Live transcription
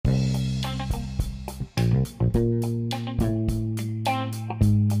Oh,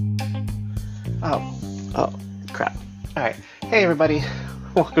 oh, crap. All right. Hey, everybody.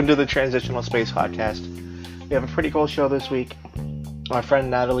 Welcome to the Transitional Space Podcast. We have a pretty cool show this week. My friend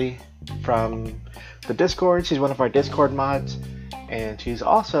Natalie from the Discord, she's one of our Discord mods, and she's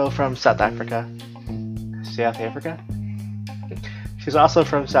also from South Africa. South Africa? She's also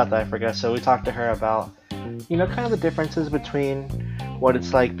from South Africa, so we talked to her about, kind of the differences between what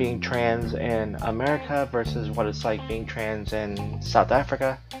it's like being trans in America versus what it's like being trans in South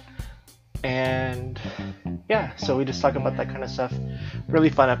Africa. And yeah, so we just talk about that kind of stuff.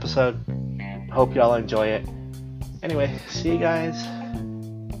 Really fun episode. Hope y'all enjoy it. Anyway, see you guys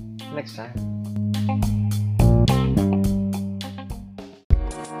next time.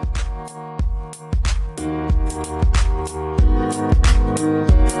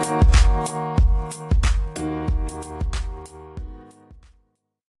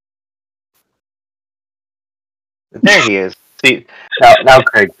 There he is. See, now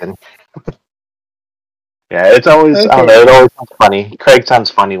Craig's in. Yeah, it's always, I don't know, it always sounds funny. Craig sounds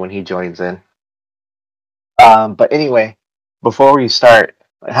funny when he joins in. But anyway, before we start,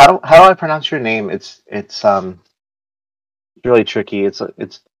 how do I pronounce your name? It's really tricky. It's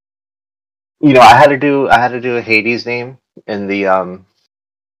I had to do a Hades name in the I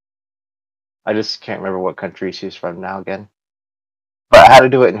just can't remember what country she's from now again. But I had to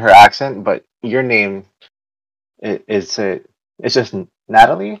do it in her accent. But your name it's just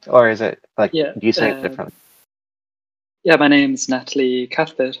Natalie, or is it like Yeah. do you say it differently? Yeah, my name's Natalie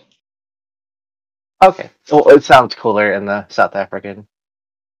Cuthbert. Okay, well, it sounds cooler in the South African.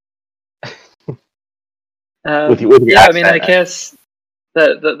 With your Yeah, I mean, I accent. guess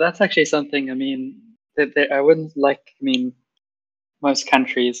that's actually something. I mean, that I wouldn't like. I mean, most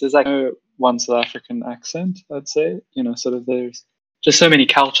countries there's like no one South African accent. I'd say sort of there's just so many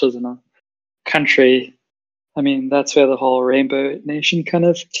cultures in a country. I mean, that's where the whole rainbow nation kind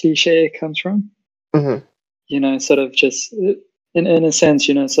of cliche comes from. Mm-hmm. Sort of just in a sense,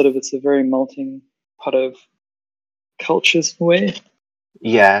 sort of it's a very melting pot of cultures in a way.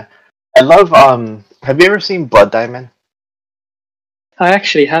 Yeah, I love. Have you ever seen Blood Diamond? I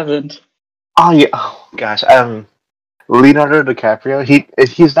actually haven't. Oh yeah. Oh gosh. Leonardo DiCaprio.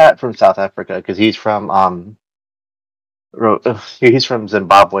 He's not from South Africa because he's from he's from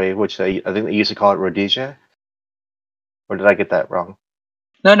Zimbabwe, which I think they used to call it Rhodesia. Or did I get that wrong?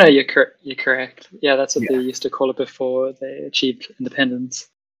 No, you're correct. You're correct. Yeah, that's what Yeah. they used to call it before they achieved independence.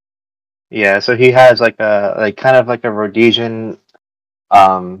 Yeah. So he has kind of like a Rhodesian.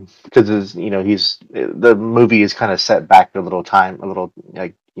 Because he's the movie is kind of set back a little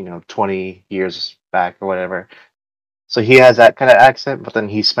 20 years back or whatever. So he has that kind of accent, but then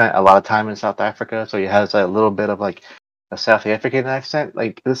he spent a lot of time in South Africa, so he has a little bit of like a South African accent,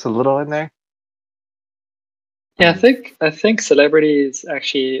 like just a little in there. Yeah, I think celebrities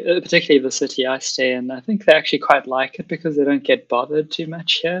actually, particularly the city I stay in, I think they actually quite like it because they don't get bothered too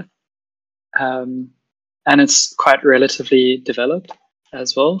much here, and it's quite relatively developed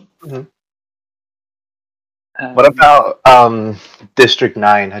as well. Mm-hmm. What about District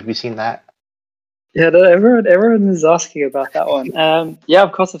 9? Have you seen that? Yeah, everyone is asking about that one. Yeah,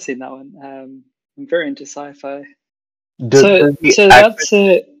 of course I've seen that one. I'm very into sci-fi. So that's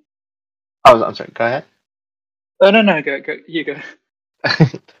it. Oh, I'm sorry. Go ahead. Oh no, go you go.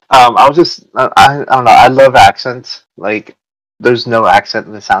 I was just I don't know. I love accents. Like, there's no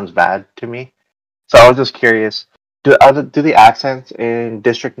accent that sounds bad to me. So I was just curious. Do the accents in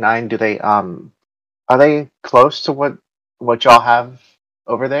District 9 are they close to what y'all have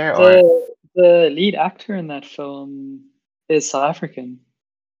over there, or The lead actor in that film is South African.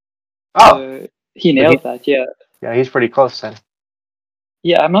 oh, So he nailed that. Yeah. Yeah, he's pretty close then.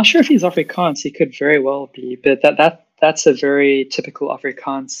 Yeah, I'm not sure if he's Afrikaans. He could very well be, but that's a very typical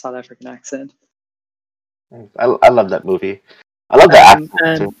Afrikaans South African accent. I love that movie. I love the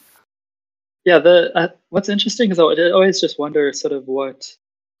accent too. Yeah, what's interesting is I always just wonder sort of what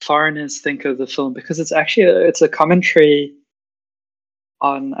foreigners think of the film because it's actually it's a commentary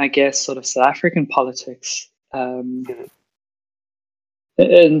on, I guess, sort of South African politics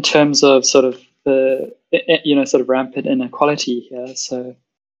in terms of sort of the sort of rampant inequality here. So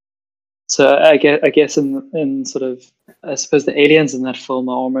I guess in sort of I suppose the aliens in that film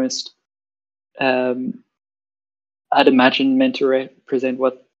are almost I'd imagine meant to represent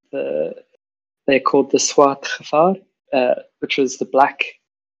what they called the Swart Gevaar, which was the black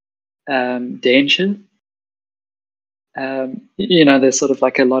danger. There's sort of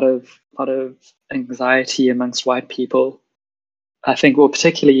like a lot of anxiety amongst white people. I think, well,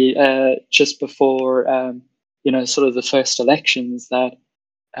 particularly just before sort of the first elections, that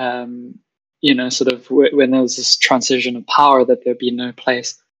sort of when there was this transition of power, that there'd be no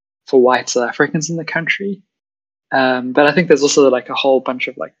place for white South Africans in the country. But I think there's also like a whole bunch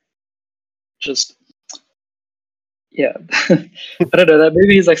of like just I don't know. That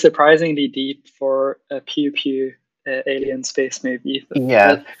movie is like surprisingly deep for a pew pew alien space movie.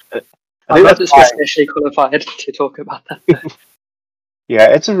 Yeah, I I'm think not that's why. especially qualified to talk about that. Yeah,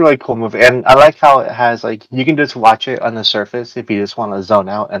 it's a really cool movie, and I like how it has like you can just watch it on the surface if you just want to zone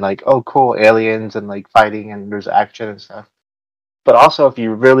out and like, oh, cool, aliens and like fighting and there's action and stuff. But also, if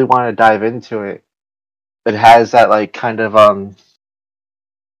you really want to dive into it, it has that like kind of I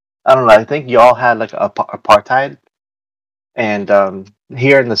don't know. I think y'all had like apartheid, and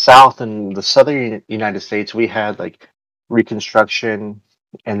here in the South and the Southern United States, we had like Reconstruction,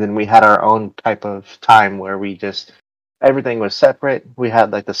 and then we had our own type of time where we just everything was separate. We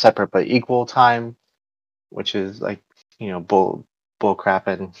had like the separate but equal time, which is like bull crap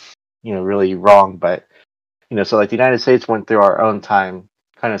and really wrong. But so like the United States went through our own time,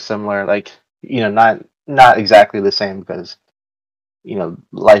 kind of similar, like not exactly the same because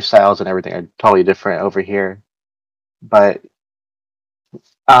lifestyles and everything are totally different over here. But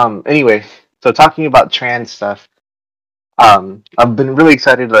anyway, so talking about trans stuff, I've been really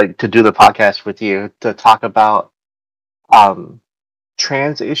excited like to do the podcast with you to talk about um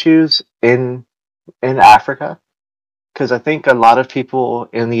trans issues in Africa because I think a lot of people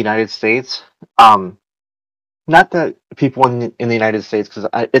in the United States, not that people in the United States, because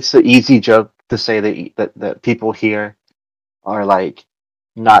it's the easy joke to say that people here are like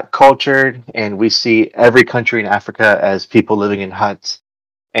not cultured, and we see every country in Africa as people living in huts,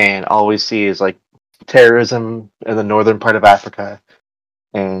 and all we see is like terrorism in the northern part of Africa,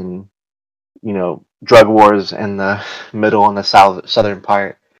 and drug wars in the middle and the southern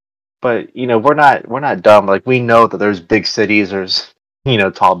part. But we're not dumb. Like we know that there's big cities, there's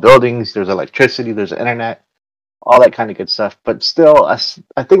tall buildings, there's electricity, there's internet, all that kind of good stuff. But still, I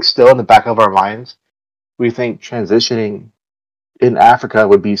think still in the back of our minds, we think transitioning in Africa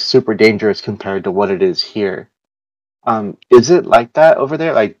would be super dangerous compared to what it is here. Is it like that over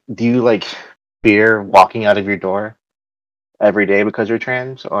there? Like, do you like fear walking out of your door every day because you're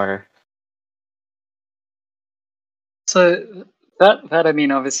trans, or? So that I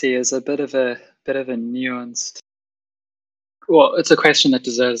mean, obviously, is a bit of a nuanced. Well, it's a question that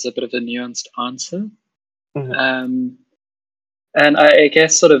deserves a bit of a nuanced answer. Mhm. Um, and I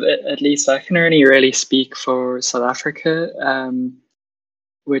guess sort of at least I can only really speak for South Africa,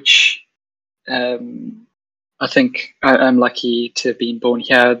 which um, I think I'm lucky to have been born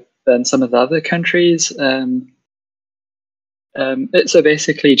here than some of the other countries. So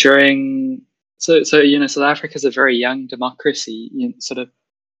basically, South Africa is a very young democracy. Sort of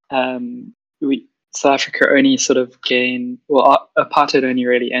we South Africa only sort of gained, well, apartheid only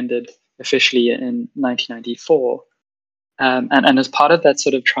really ended officially in 1994, and as part of that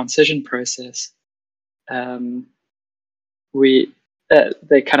sort of transition process, um, we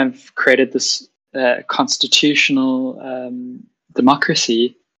they kind of created this constitutional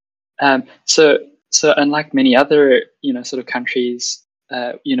democracy. So unlike many other sort of countries,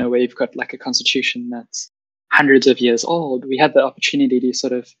 where you've got like a constitution that's hundreds of years old, we had the opportunity to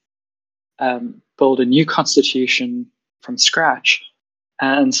sort of build a new constitution from scratch.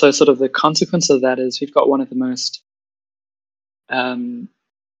 And so, sort of, the consequence of that is we've got one of the most um,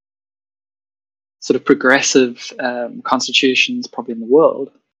 sort of progressive constitutions probably in the world.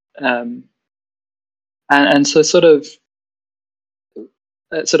 Um, and so, sort of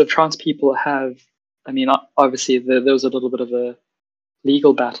trans people have, I mean, obviously, there was a little bit of a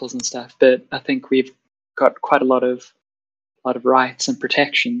legal battles and stuff, but I think we've got quite a lot of rights and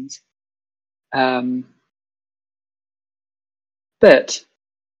protections. Um, but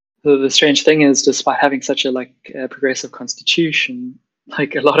the strange thing is, despite having such a progressive constitution,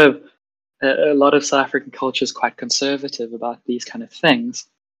 like a lot of South African culture is quite conservative about these kind of things.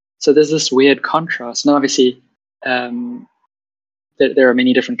 So there's this weird contrast. And obviously, there are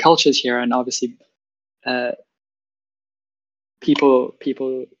many different cultures here, and obviously, uh, people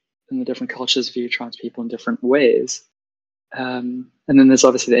in the different cultures view trans people in different ways. And then there's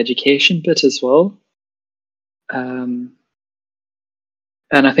obviously the education bit as well. Um,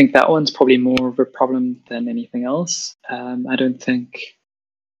 and I think that one's probably more of a problem than anything else. I don't think,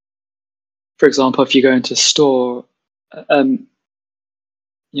 for example, if you go into a store, um,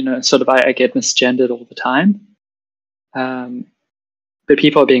 sort of I get misgendered all the time. But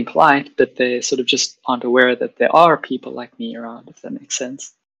people are being polite, but they sort of just aren't aware that there are people like me around, if that makes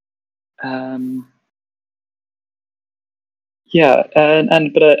sense. Um, yeah,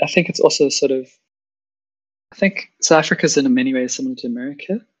 but I think it's also sort of, I think South Africa is in many ways similar to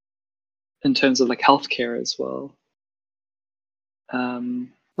America. in terms of like healthcare as well.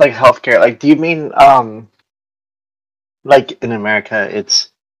 Like healthcare. Like, do you mean like in America,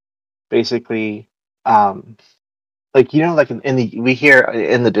 it's basically like like in the we hear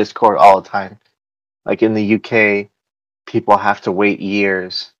in the Discord all the time. Like in the UK, people have to wait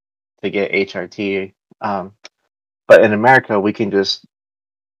years to get HRT. But in America, we can just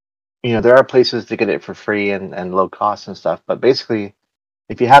there are places to get it for free and low cost and stuff. But basically,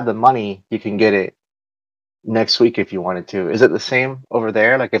 if you have the money, you can get it next week if you wanted to. Is it the same over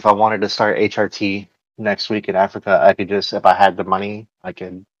there? Like if I wanted to start HRT next week in Africa, I could just if I had the money, I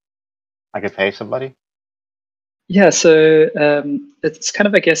could pay somebody. Yeah, so it's kind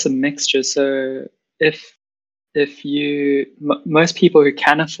of, I guess, a mixture. So if most people who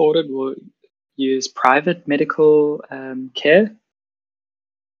can afford it will use private medical care,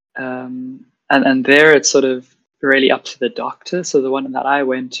 and there it's sort of really up to the doctor. So the one that I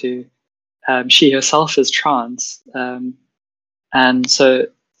went to, she herself is trans, and so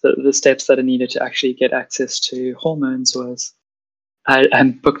the steps that I needed to actually get access to hormones was I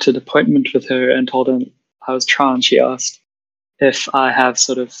booked an appointment with her and told her I was trans. She asked if I have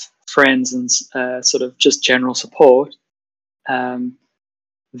sort of friends and sort of just general support.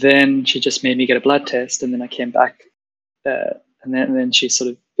 Then she just made me get a blood test, and then I came back, and then she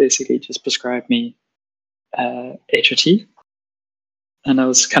sort of basically just prescribed me HRT, and it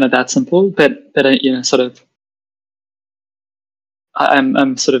was kind of that simple. But sort of,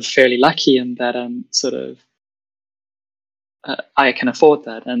 I'm sort of fairly lucky in that I'm sort of I can afford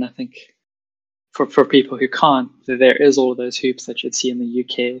that, and I think for people who can't, there is all of those hoops that you'd see in the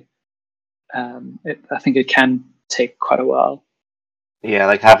UK. I think it can take quite a while. Yeah,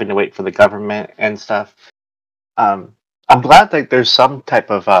 like having to wait for the government and stuff. I'm glad that there's some type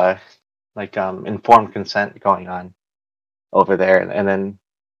of informed consent going on over there, and then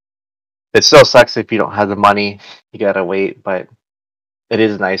it still sucks if you don't have the money, you gotta wait, but it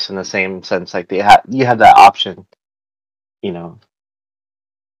is nice in the same sense, like you have that option, you know,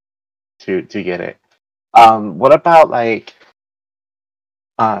 to get it. What about like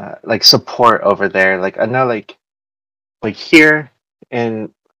support over there? Like I know like here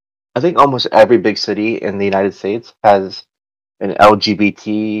in I think almost every big city in the United States has an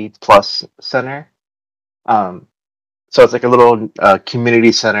LGBT plus center. Um, so it's like a little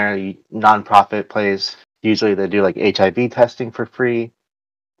community center, nonprofit place. Usually they do like HIV testing for free.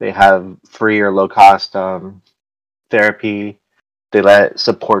 They have free or low cost therapy. They let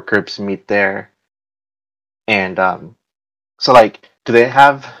support groups meet there. And so like, do they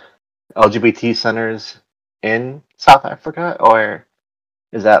have LGBT centers in South Africa, or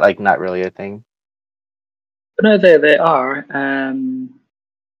is that like not really a thing? But no, they are.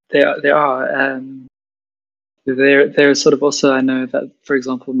 They are. There's sort of also, I know that, for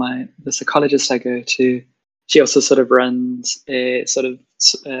example, the psychologist I go to, she also sort of runs a sort of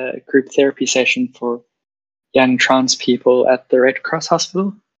group therapy session for young trans people at the Red Cross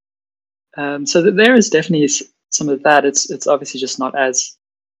Hospital. So there is definitely some of that. It's obviously just not as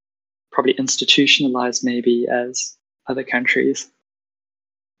probably institutionalized maybe as other countries,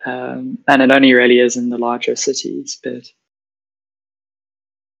 and it only really is in the larger cities. But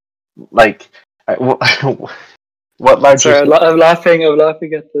Like, what larger sorry, city? I'm laughing. I'm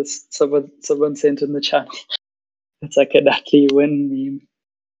laughing at this. Someone sent in the channel. It's like a Natalie Wynn meme.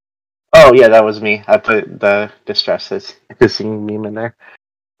 Oh yeah, that was me. I put the distresses hissing meme in there.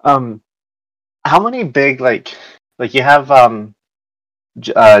 Um, how many big like you have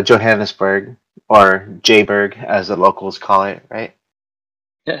Johannesburg or Jayburg as the locals call it, right?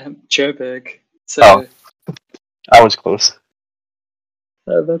 Joburg. Oh, So I was close.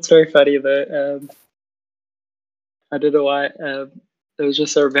 that's very funny though. I don't know why. It was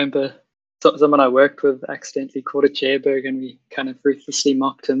just I remember someone I worked with accidentally called it Joburg, and we kind of ruthlessly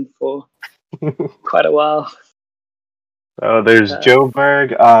mocked him for quite a while. So there's Uh,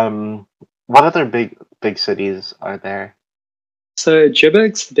 Joburg. What other big cities are there? so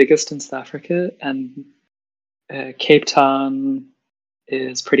Joburg's the biggest in South Africa, and Cape Town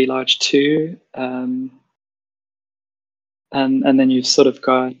is pretty large too. And then you've sort of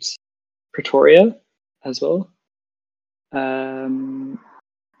got Pretoria as well, and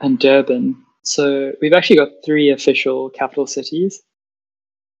Durban. So we've actually got 3 official capital cities,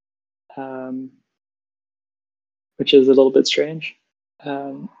 um, which is a little bit strange.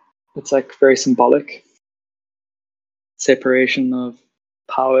 Um, it's like very symbolic separation of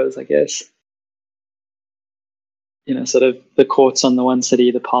powers, I guess. Sort of the courts on the one city,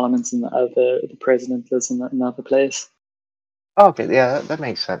 the parliaments in the other, the president lives in another place. Oh, okay, yeah, that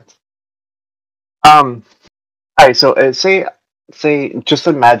makes sense. All right, so say say, just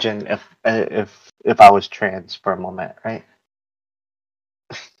imagine if I was trans for a moment, right?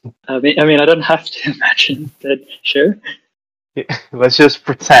 I don't have to imagine, but sure. Let's just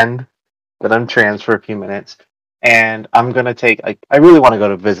pretend that I'm trans for a few minutes, and I'm gonna take. I really want to go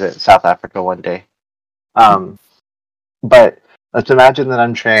to visit South Africa one day. Um, but let's imagine that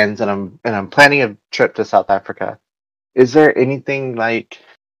I'm trans and I'm planning a trip to South Africa. Is there anything like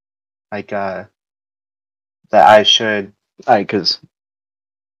that I should like? Because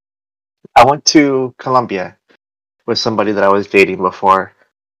I went to Colombia with somebody that I was dating before,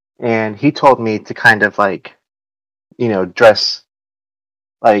 and he told me to kind of like dress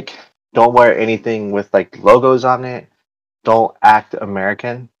like don't wear anything with like logos on it. Don't act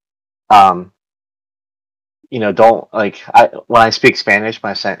American. Um, don't like I when I speak Spanish,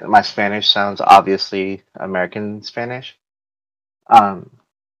 my Spanish sounds obviously American Spanish. Um,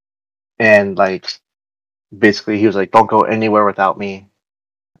 and like basically he was like, don't go anywhere without me.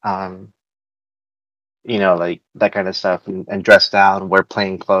 Um, like that kind of stuff, and dress down, wear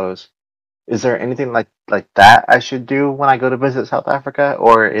plain clothes. Is there anything like that I should do when I go to visit South Africa,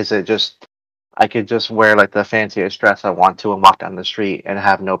 or is it just I could just wear like the fanciest dress I want to and walk down the street and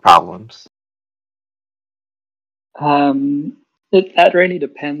have no problems? Um, that really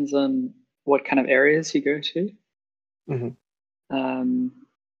depends on what kind of areas you go to. Hmm. Um,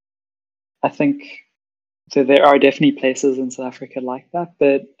 I think so. There are definitely places in South Africa like that,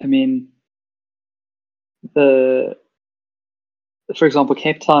 but I mean, the for example,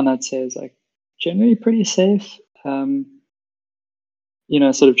 Cape Town, I'd say is like generally pretty safe.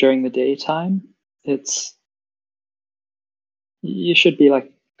 Sort of during the daytime, it's you should be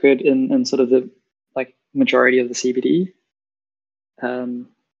like good in sort of the like majority of the CBD. Um,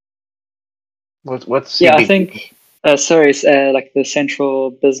 What's yeah, I CBD? think. Sorry, it's, like the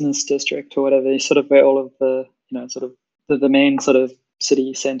central business district or whatever. Sort of where all of the sort of the main sort of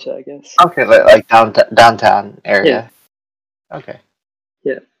city center, I guess. Okay, like downtown Yeah, area. Okay.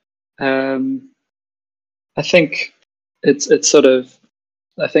 yeah. I think it's sort of.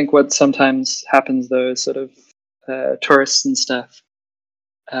 I think what sometimes happens though is sort of tourists and stuff.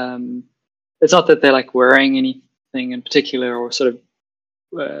 Um, it's not that they're like wearing anything in particular or sort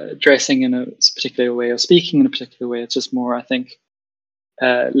of dressing in a particular way or speaking in a particular way. It's just more, I think,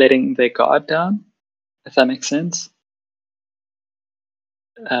 letting their guard down, if that makes sense.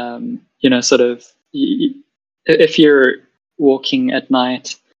 Sort of if you're walking at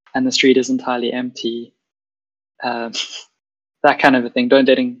night and the street is entirely empty, um, that kind of a thing. Don't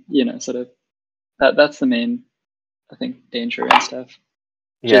letting sort of that's the main, I think, danger and stuff.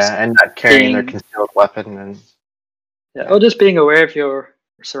 Yeah, Just and not carrying their being concealed weapon and yeah, yeah. or just being aware of your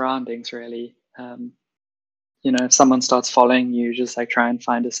surroundings, really. If someone starts following you, just like try and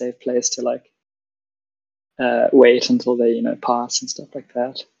find a safe place to like wait until they pass and stuff like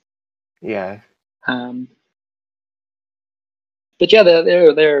that. Yeah. Um, but yeah,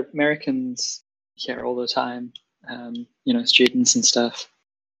 there are Americans here all the time. Students and stuff.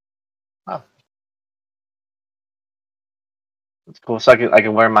 Oh, that's cool. So I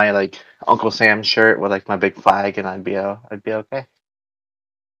can wear my like Uncle Sam shirt with like my big flag and I'd be okay.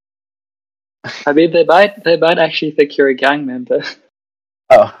 I mean, they might actually think you're a gang member.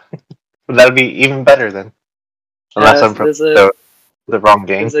 Oh, that'd be even better then. Unless I'm So from the wrong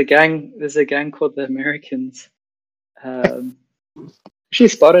gang. there's a gang called the Americans. Um, Actually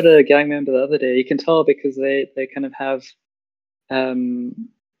spotted a gang member the other day. You can tell because they kind of have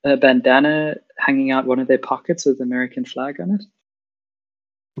a bandana hanging out one of their pockets with the American flag on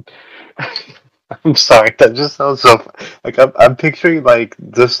it. I'm sorry, that just sounds so like I'm picturing like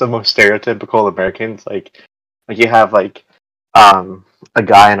just the most stereotypical Americans like you have like a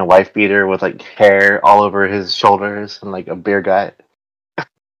guy in a wife beater with like hair all over his shoulders and like a beer gut.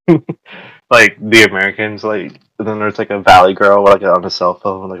 Like the Americans, like and then there's like a valley girl like on a cell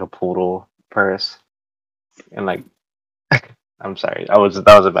phone with like a poodle purse, and like I'm sorry, that was a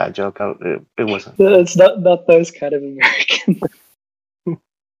bad joke. It wasn't No, fun. it's not those kind of American.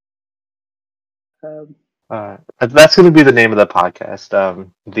 um, That's gonna be the name of the podcast.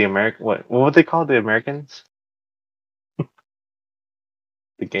 The American what would they call the Americans?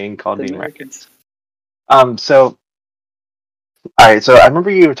 The gang called the the Americans. Americans. So all right, so I remember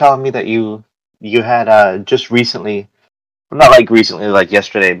you were telling me that you had just recently, well, not like recently, like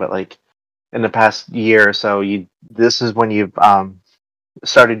yesterday, but like in the past year or so, you this is when you've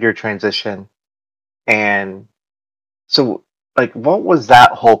started your transition. And so, like, what was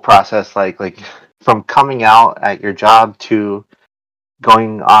that whole process like? Like, from coming out at your job to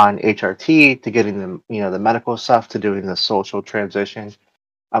going on HRT to getting the medical stuff to doing the social transition.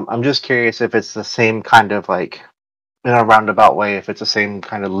 I'm just curious if it's the same kind of like in a roundabout way if it's the same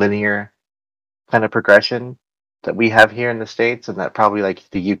kind of linear kind of progression that we have here in the States, and that probably like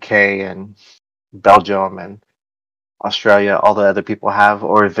the UK and Belgium and Australia, all the other people have,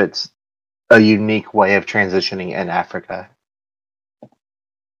 or if it's a unique way of transitioning in Africa.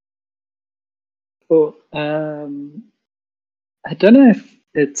 Well, I don't know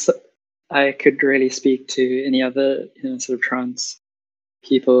if I could really speak to any other, sort of trans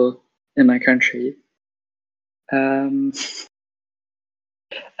people in my country. I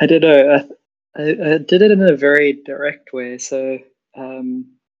don't know. I did it in a very direct way. So,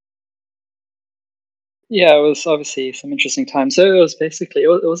 yeah, it was obviously some interesting time. So it was basically,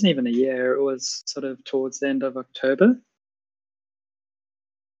 it wasn't even a year. It was sort of towards the end of October.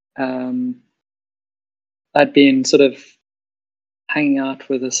 I'd been sort of hanging out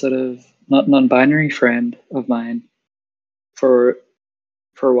with a sort of non-binary friend of mine for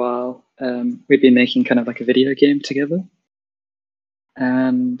a while. We'd been making kind of like a video game together,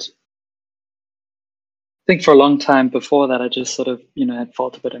 and I think for a long time before that, I just sort of had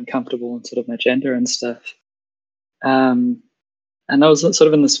felt a bit uncomfortable in sort of my gender and stuff. And I was sort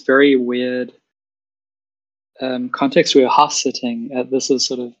of in this very weird context. We were house sitting. This was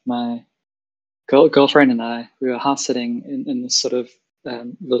sort of my girlfriend and I. We were house sitting in this sort of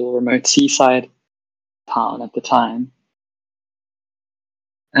little remote seaside town at the time.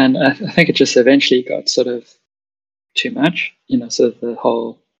 And I think it just eventually got sort of too much, sort of the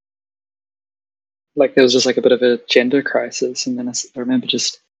whole, like there was just like a bit of a gender crisis. And then I remember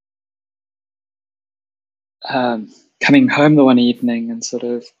just coming home the one evening and sort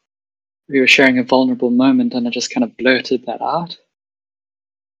of, we were sharing a vulnerable moment and I just kind of blurted that out.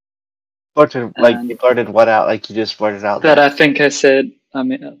 You blurted what out? Like you just blurted out that I think I said, I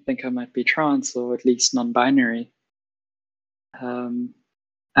think I might be trans or at least non-binary.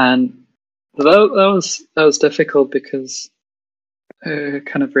 And that was difficult because her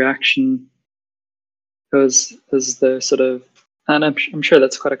kind of reaction was the sort of, and I'm sure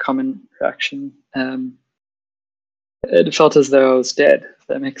that's quite a common reaction. It felt as though I was dead, if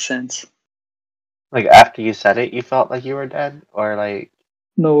that makes sense. Like after you said it, you felt like you were dead, or like?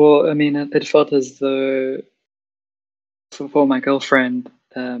 No, I mean it felt as though for my girlfriend,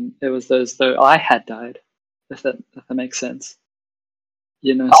 it was as though I had died, if that makes sense.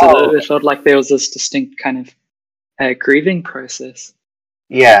 So it felt like there was this distinct kind of grieving process.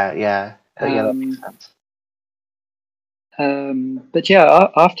 Yeah, that makes sense. But yeah,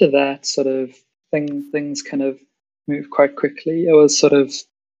 after that sort of things kind of moved quite quickly. It was sort of,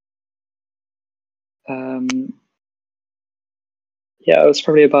 it was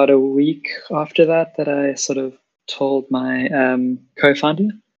probably about a week after that I sort of told my co-founder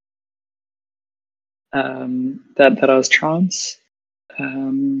that I was trans.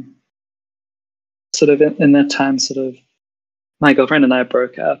 Sort of in that time, sort of my girlfriend and I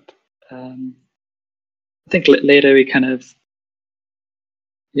broke up. I think later we kind of,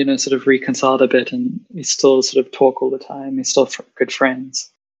 sort of reconciled a bit, and we still sort of talk all the time. We're still good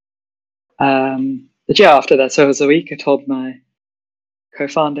friends. But yeah, after that, so it was a week. I told my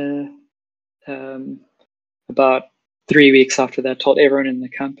co-founder. About 3 weeks after that, told everyone in the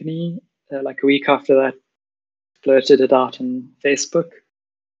company. Like a week after that, blurted it out on Facebook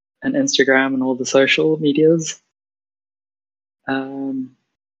and Instagram and all the social medias. And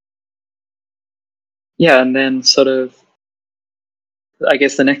then sort of, I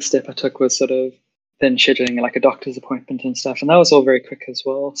guess the next step I took was sort of then scheduling like a doctor's appointment and stuff, and that was all very quick as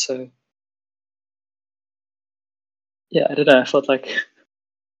well. So yeah, I don't know. I felt like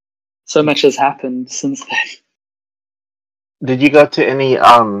so much has happened since then. Did you go to any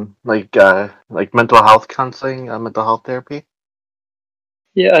like mental health counseling, mental health therapy?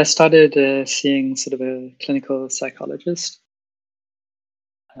 Yeah, I started seeing sort of a clinical psychologist.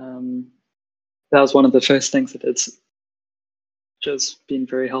 That was one of the first things that it's just been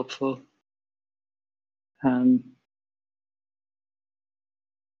very helpful.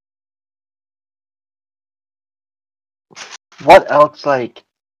 What else, like,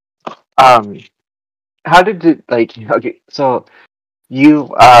 how did it, like, okay, so you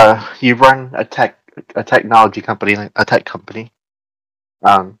run a technology company, like a tech company.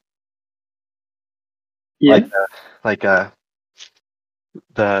 Yeah.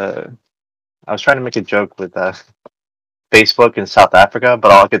 I was trying to make a joke with Facebook in South Africa, but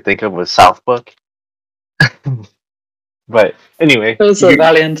all I could think of was Southbook. But anyway, it was a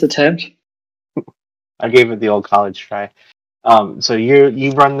valiant attempt. I gave it the old college try. So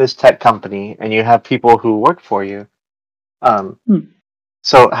you run this tech company and you have people who work for you.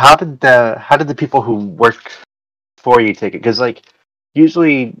 So how did the people who work for you take it? Because like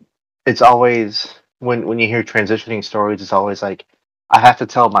usually it's always when you hear transitioning stories, it's always like I have to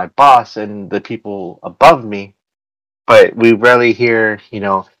tell my boss and the people above me, but we rarely hear,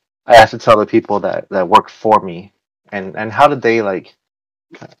 I have to tell the people that work for me, and how did they like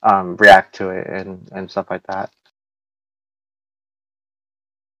react to it and stuff like that.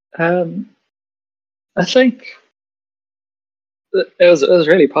 Um, I think it was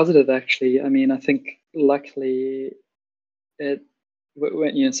really positive actually. I mean, I think luckily it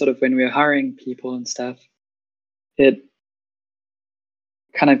when sort of when we were hiring people and stuff, it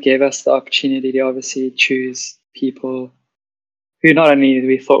kind of gave us the opportunity to obviously choose people who not only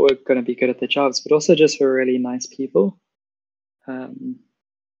we thought were going to be good at their jobs, but also just were really nice people. Um,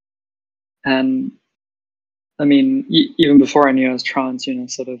 and I mean, even before I knew I was trans,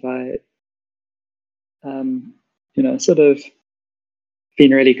 sort of um, sort of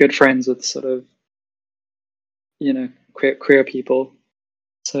been really good friends with sort of, queer people.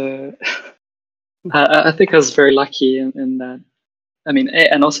 So I think I was very lucky in that. I mean,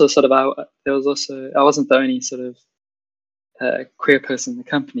 and also sort of there was also I wasn't the only sort of queer person in the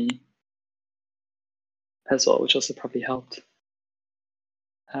company as well, which also probably helped.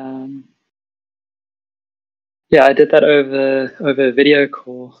 Um, yeah, I did that over a video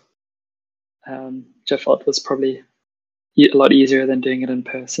call, which I felt was probably a lot easier than doing it in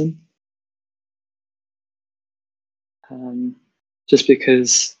person. Just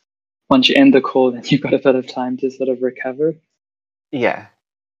because once you end the call, then you've got a bit of time to sort of recover. Yeah.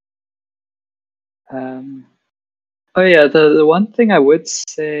 Oh yeah, the one thing I would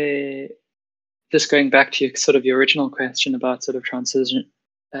say, just going back to sort of your original question about sort of transitioning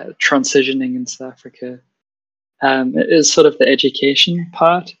in South Africa, is sort of the education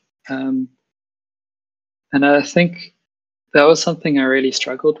part, and I think that was something I really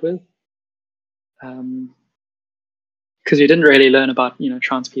struggled with, because we didn't really learn about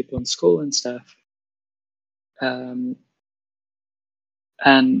trans people in school and stuff, and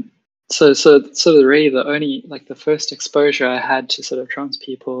so really the only like the first exposure I had to sort of trans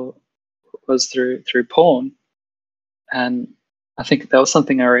people was through porn, and I think that was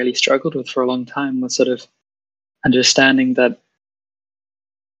something I really struggled with for a long time, was sort of understanding that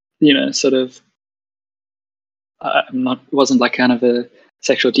sort of wasn't like kind of a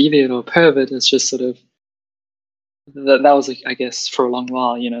sexual deviant or pervert. It's just sort of that was like, I guess for a long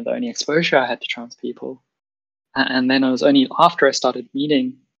while the only exposure I had to trans people, and then it was only after I started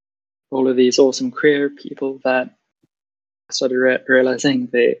meeting all of these awesome queer people that I started realizing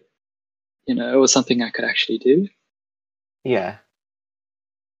that it was something I could actually do. Yeah.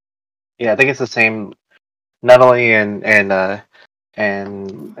 Yeah, I think it's the same not only in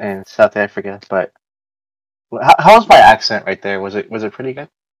South Africa, but how was my accent right there? Was it pretty good?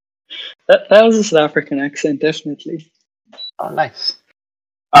 That was a South African accent, definitely. Oh, nice.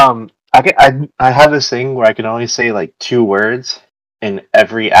 I have this thing where I can only say like two words in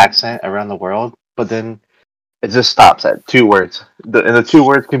every accent around the world, but then it just stops at two words. And the two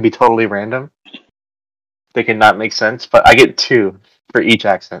words can be totally random. They can not make sense, but I get two for each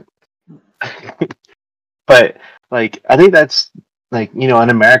accent. But like I think that's like in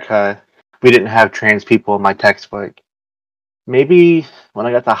America we didn't have trans people in my textbook. Maybe when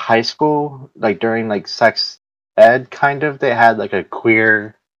I got to high school, like during like sex ed kind of, they had like a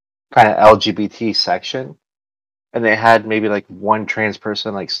queer kind of LGBT section, and they had maybe like one trans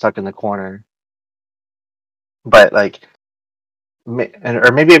person like stuck in the corner. But like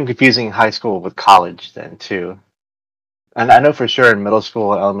or maybe I'm confusing high school with college then too. And I know for sure in middle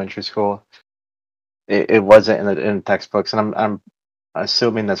school and elementary school it wasn't in the textbooks, and I'm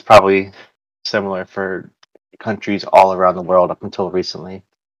assuming that's probably similar for countries all around the world up until recently.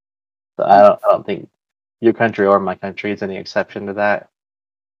 So I don't think your country or my country is any exception to that.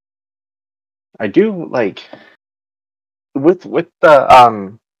 I do like with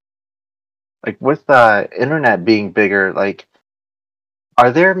the like with the internet being bigger, like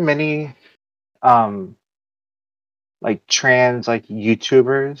are there many um like trans like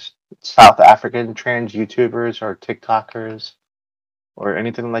YouTubers, South African trans YouTubers or TikTokers or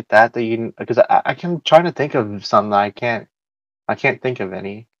anything like that you, because I can trying to think of some that I can't think of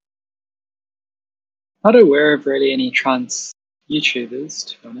any. Not aware of really any trans YouTubers,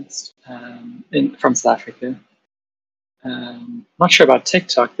 to be honest, from South Africa. Not sure about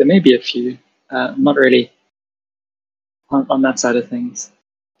TikTok. There may be a few. Not really on that side of things.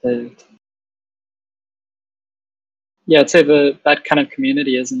 But yeah, I'd say that kind of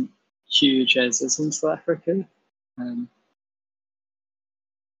community isn't huge as is in South Africa.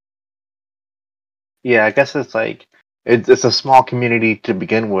 Yeah, I guess it's like it's a small community to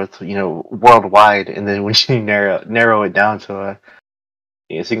begin with, worldwide, and then when you narrow it down to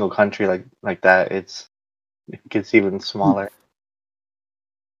a single country like that, it gets even smaller.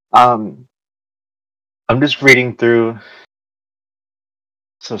 Um, I'm just reading through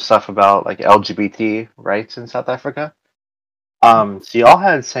some stuff about like LGBT rights in South Africa. So y'all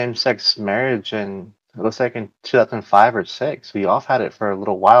had same-sex marriage in it looks like in 2005 or six. We all had it for a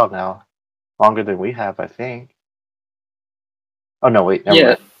little while now, longer than we have, I think. Oh no, wait, never Yeah.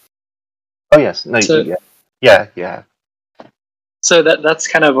 mind. Oh yes, no, So yeah. so that's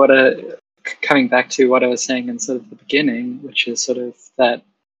kind of what coming back to what I was saying in sort of the beginning, which is sort of that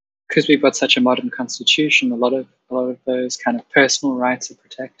because we've got such a modern constitution, a lot of those kind of personal rights are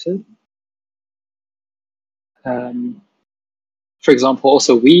protected. For example,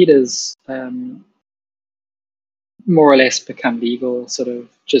 also weed is more or less become legal, sort of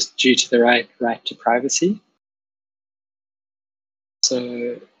just due to the right to privacy.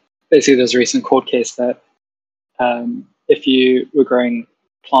 So basically, there's a recent court case that if you were growing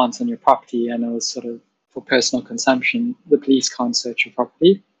plants on your property and it was sort of for personal consumption, the police can't search your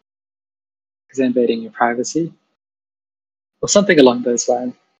property because they're invading your privacy, or something along those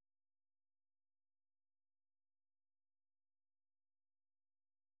lines.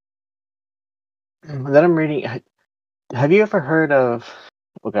 Then I'm reading. Have you ever heard of?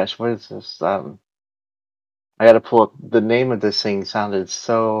 Oh gosh, what is this? I gotta pull up the name of this thing. Sounded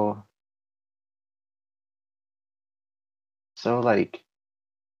so like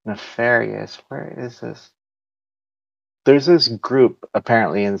nefarious. Where is this? There's this group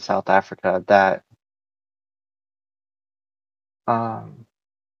apparently in South Africa that um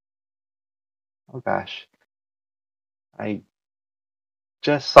oh gosh, I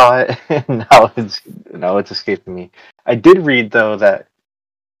just saw it and now it's escaping me. I did read though that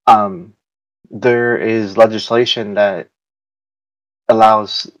um there is legislation that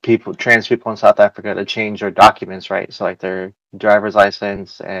allows trans people in South Africa to change their documents, right? So like their driver's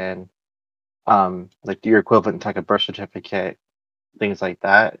license and like your equivalent to like a birth certificate, things like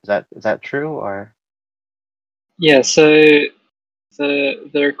that. Is that true or? Yeah. So the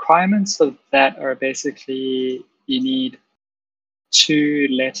requirements of that are basically you need two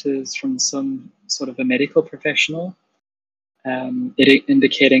letters from some sort of a medical professional,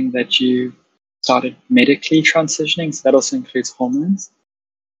 indicating that you started medically transitioning. So that also includes hormones.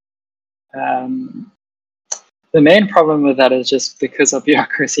 Um, the main problem with that is just because our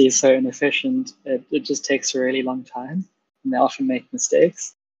bureaucracy is so inefficient, it just takes a really long time, and they often make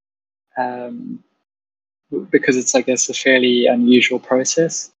mistakes. Um, because it's, I guess, a fairly unusual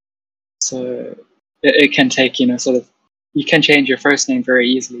process. So it can take, sort of, you can change your first name very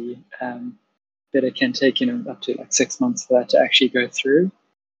easily, but it can take, up to like 6 months for that to actually go through.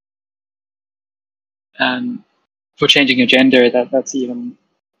 For changing your gender, that's even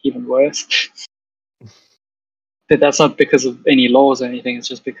worse. But that's not because of any laws or anything. It's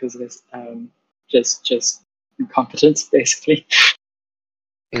just because there's just incompetence, basically.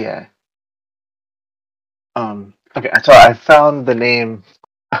 Yeah. Okay, so I found the name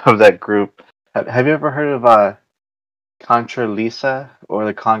of that group. Have you ever heard of Contra Lisa or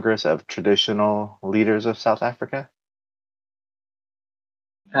the Congress of Traditional Leaders of South Africa?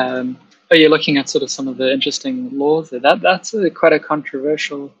 But you're looking at sort of some of the interesting laws there. That's quite a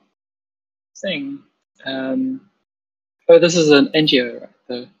controversial thing. This is an NGO,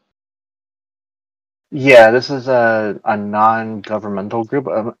 right? Yeah, this is a non-governmental group.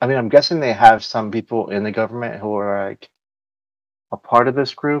 I mean, I'm guessing they have some people in the government who are like a part of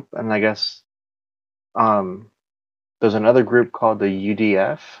this group, and I guess um, there's another group called the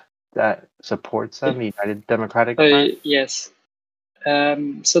UDF that supports them, the United Democratic Front. Yes.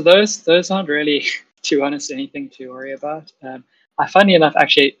 So those aren't really, to be honest, anything to worry about. Funny enough,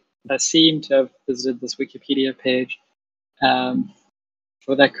 actually, I seem to have visited this Wikipedia page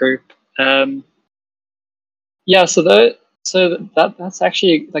for that group. Yeah, that's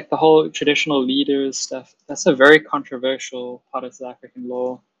actually like the whole traditional leaders stuff. That's a very controversial part of South African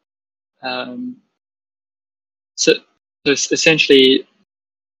law. So there's essentially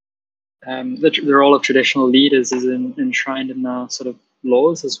the role of traditional leaders is enshrined in our sort of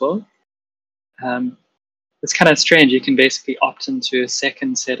laws as well. It's kind of strange. You can basically opt into a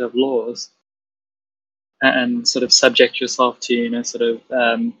second set of laws and sort of subject yourself to,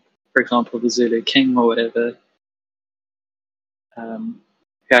 for example, the Zulu king or whatever, who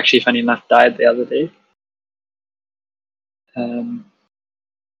actually, funny enough, died the other day.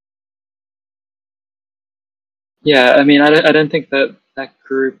 Yeah, I mean, I don't think that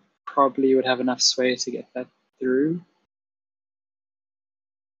group probably would have enough sway to get that through.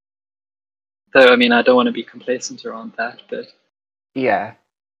 Though, I mean, I don't want to be complacent around that, but Yeah.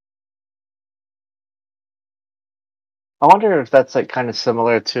 I wonder if that's like kind of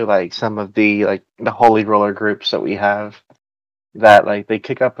similar to like some of the like the holy roller groups that we have that like they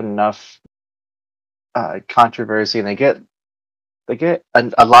kick up enough controversy and they get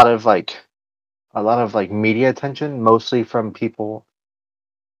a lot of like media attention, mostly from people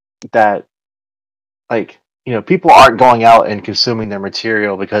that like people aren't going out and consuming their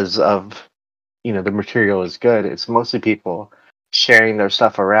material because of the material is good. It's mostly people sharing their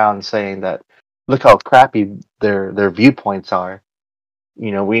stuff around, saying that look how crappy their viewpoints are.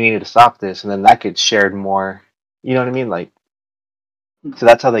 We need to stop this, and then that gets shared more. You know what I mean? Like, so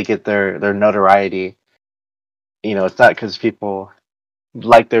that's how they get their notoriety. It's not because people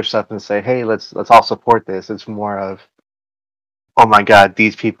like their stuff and say, "Hey, let's all support this." It's more of, "Oh my God,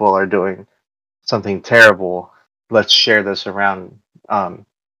 these people are doing something terrible. Let's share this around." So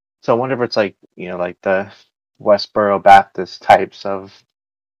I wonder if it's like like the Westboro Baptist types of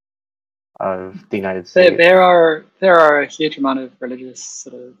the United There, States. there are a huge amount of religious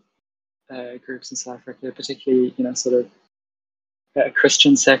sort of groups in South Africa, particularly sort of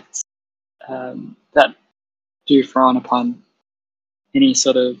Christian sects that do frown upon any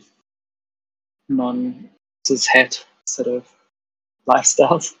sort of non-cis het sort of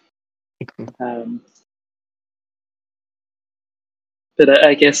lifestyles. Um, but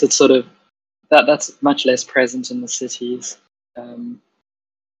I guess it's sort of that's much less present in the cities. Um,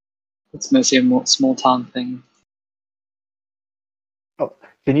 it's mostly a more small town thing. Oh,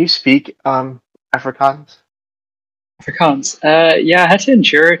 can you speak Afrikaans? Afrikaans. Yeah, I had to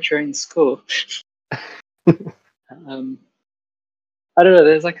endure it during school. Um, I don't know.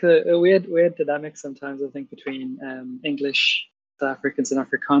 There's like a weird dynamic sometimes. I think between English South Africans and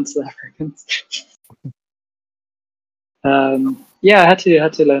Afrikaans South Africans. Yeah, I had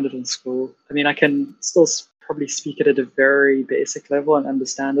to learn it in school. I mean, I can still probably speak it at a very basic level and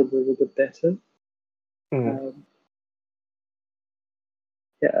understand it a little bit better. Mm. Um,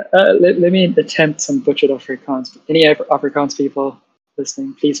 yeah, let me attempt some butchered Afrikaans. Any Afrikaans people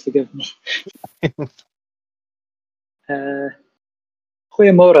listening, please forgive me.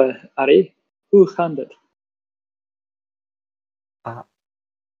 Goeiemorgen, Ari. Hoe gaan dit? Uh,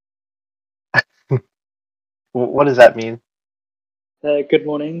 what does that mean? Good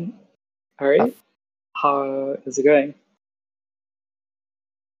morning, Uh, Ari. How is it going?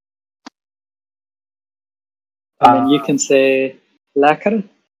 And then you uh, can say lekker,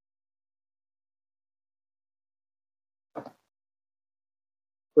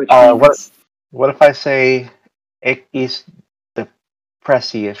 which what means what if I say ik is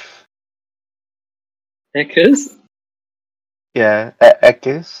depressief? ek is. Yeah, ek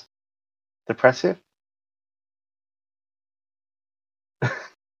is depressive. Uh,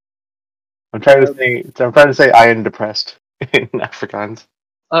 I'm trying to say I am depressed in Afrikaans.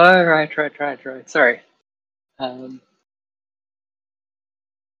 oh, right. Sorry. Um,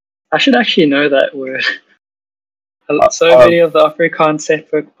 I should actually know that word. Uh, So uh, many of the Afrikaans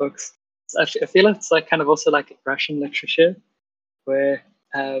setbook books. I feel it's like kind of also like Russian literature, where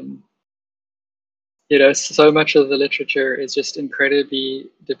um, so much of the literature is just incredibly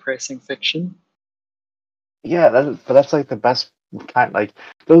depressing fiction. yeah, but that's like the best kind, like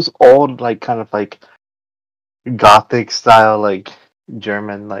those old, like kind of like Gothic style, like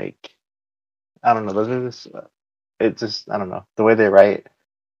German, like I don't know. Those are just it just I don't know the way they write.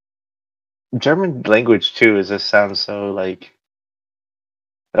 German language too is just sounds so like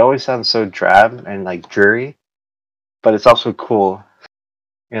it always sounds so drab and like dreary, but it's also cool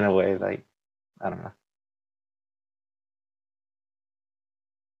in a way. Like I don't know.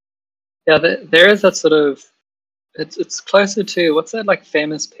 Yeah, there is that sort of. It's closer to what's that like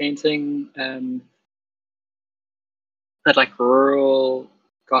famous painting that like rural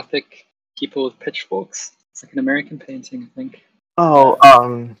Gothic people with pitchforks. It's like an American painting, I think. Oh,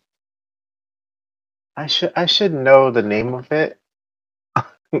 Um, I should know the name of it,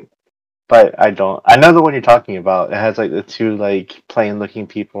 but I don't. I know the one you're talking about. It has like the two like plain looking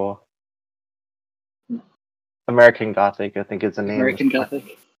people. American Gothic, I think is the name. American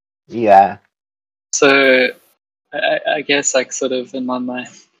Gothic. Yeah. So I guess like sort of in my mind,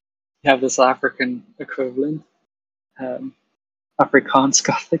 you have this African equivalent, um, Afrikaans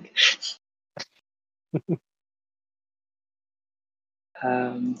Gothic.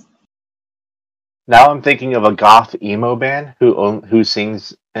 Um, Now I'm thinking of a goth emo band who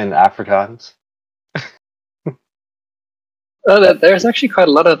sings in Afrikaans. there's actually quite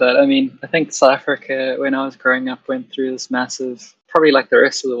a lot of that. I mean, I think South Africa, when I was growing up, went through this massive, probably like the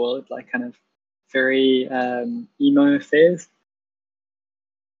rest of the world, like kind of very emo phase.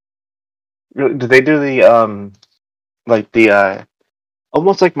 Do they do the like the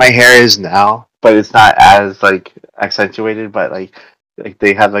almost like my hair is now, but it's not as like accentuated. But like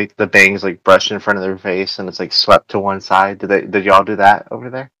they have like the bangs like brushed in front of their face, and it's like swept to one side. Did y'all do that over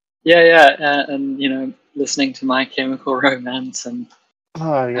there? Yeah, and listening to My Chemical Romance and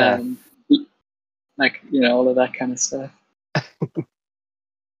Oh yeah, um, like all of that kind of stuff.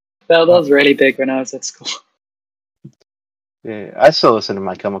 That oh, was really big when I was at school. yeah. I still listen to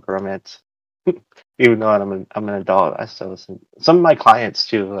My Chemical Romance, even though I'm an adult. I still listen. Some of my clients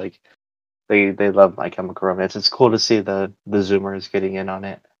too, like they love My Chemical Romance. It's cool to see the Zoomers getting in on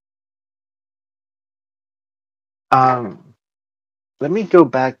it. Um, Let me go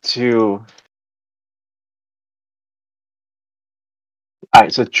back to all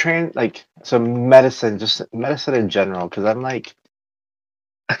right. So medicine, just medicine in general, because I'm like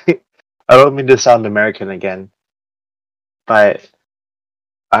I don't mean to sound American again, but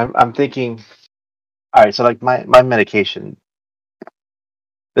I'm thinking, all right, so like my medication.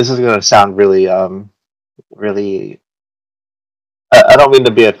 This is gonna sound really really. I don't mean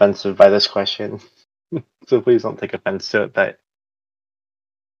to be offensive by this question, so please don't take offense to it. But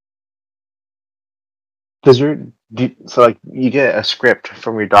does so like you get a script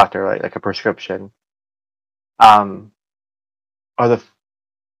from your doctor, like a prescription. Um, are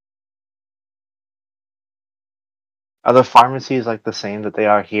the pharmacies like the same that they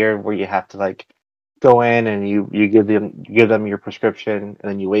are here, where you have to like go in and you give them your prescription, and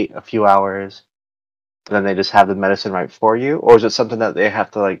then you wait a few hours, then they just have the medicine right for you, or is it something that they have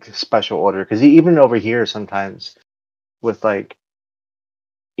to like special order? Because even over here, sometimes with like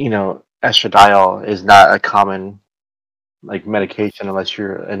estradiol is not a common like medication unless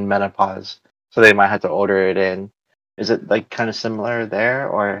you're in menopause, so they might have to order it in. Is it like kind of similar there,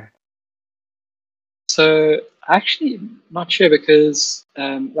 or So actually, not sure because,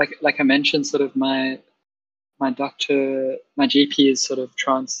 like I mentioned, sort of my doctor, my GP is sort of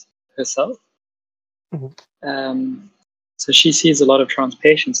trans herself. Mhm. Um, so she sees a lot of trans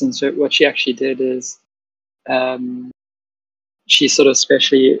patients, and so what she actually did is um, she sort of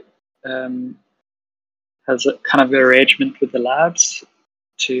specially um, has a kind of arrangement with the labs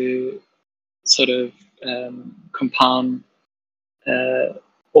to sort of compound uh,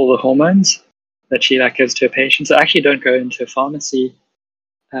 all the hormones that she like gives to her patients. So I actually don't go into a pharmacy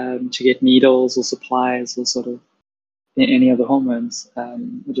to get needles or supplies or sort of any of the hormones.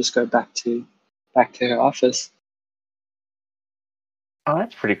 We just go back to her office. oh,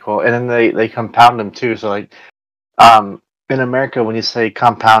 that's pretty cool. And then they compound them too. So like um, in America, when you say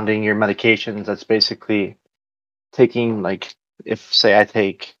compounding your medications, that's basically taking like if say I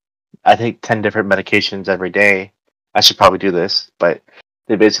take 10 different medications every day. I should probably do this, but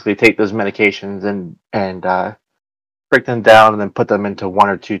they basically take those medications and break them down and then put them into one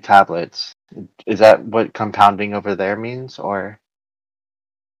or two tablets. Is that what compounding over there means, or?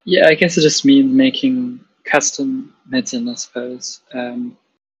 Yeah, I guess it just means making custom medicine, I suppose.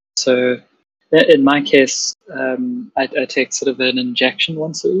 So in my case, I take sort of an injection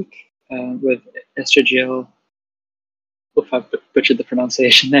once a week with estradiol. If I butchered the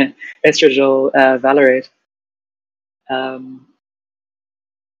pronunciation there, estradiol valerate. Um,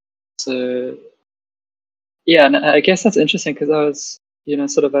 so yeah, and I guess that's interesting because I was,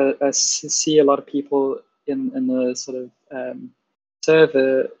 sort of see a lot of people in the sort of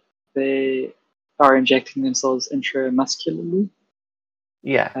server, they are injecting themselves intramuscularly,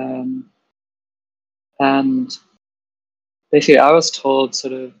 Yeah. um, and basically, I was told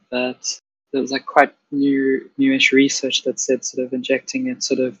sort of that there was like quite newish research that said sort of injecting it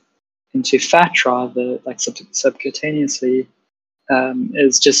sort of into fat rather like subcutaneously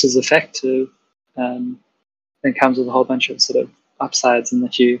is just as effective. Um, and comes with a whole bunch of sort of upsides, and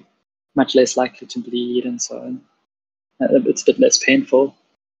that you much less likely to bleed and so on. It's a bit less painful.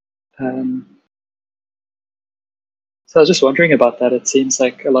 Um, so I was just wondering about that. It seems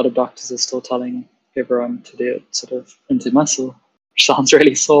like a lot of doctors are still telling everyone to do it sort of into muscle, which sounds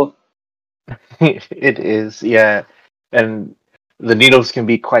really sore. It is, yeah. And the needles can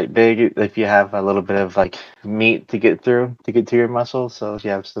be quite big if you have a little bit of like meat to get through to get to your muscles. So if you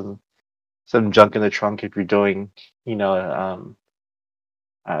have some junk in the trunk, if you're doing, you know, um,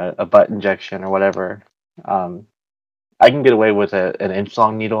 a butt injection or whatever, um, I can get away with an inch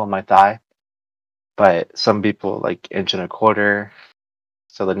long needle in my thigh, but some people like inch and a quarter,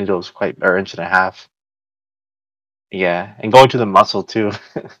 so the needle is quite or inch and a half. Yeah, and going to the muscle too,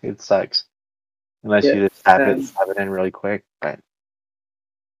 it sucks unless Yeah. you just Um, stab it in really quick. But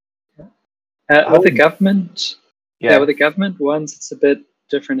with the oh government, yeah, yeah. with the government ones, it's a bit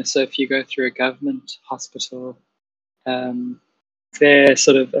different. So if you go through a government hospital, um, there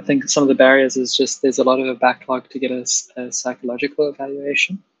sort of, I think some of the barriers is just there's a lot of a backlog to get a psychological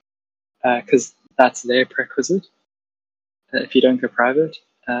evaluation. because that's their prerequisite if you don't go private.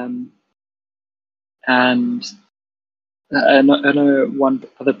 And I know one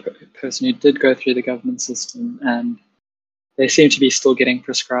other person who did go through the government system, and they seem to be still getting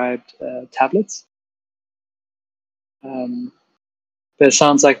prescribed tablets. But it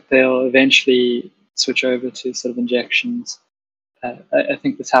sounds like they'll eventually switch over to sort of injections. I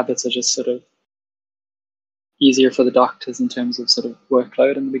think the tablets are just sort of easier for the doctors in terms of sort of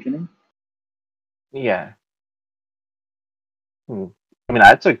workload in the beginning. Yeah. I mean,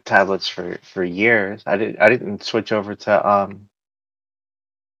 I took tablets for years. I didn't switch over to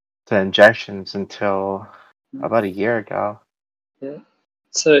injections until about a year ago. Yeah.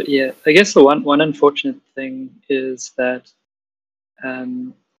 So yeah, I guess the one unfortunate thing is that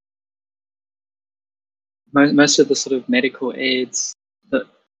most of the sort of medical aids that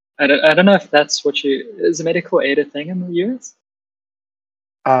I don't know if that's what is a medical aid a thing in the US?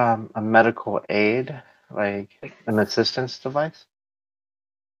 A medical aid, like an assistance device.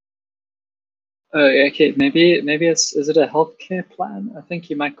 Oh, okay. Maybe is it a healthcare plan? I think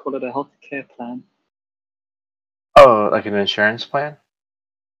you might call it a healthcare plan. Oh, like an insurance plan?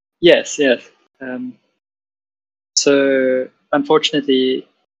 Yes, yes. So unfortunately,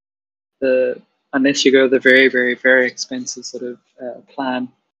 unless you go the very, very, very expensive sort of plan,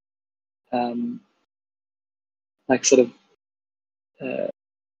 like sort of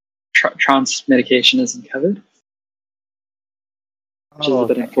trans medication isn't covered, which is Oh, a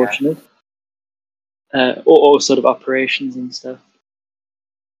bit okay, yeah. unfortunate. Or sort of operations and stuff.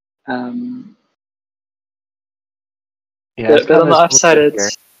 Yeah, it's But on kind the of similar upside,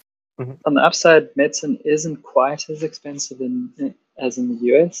 here. on the upside, medicine isn't quite as expensive as in the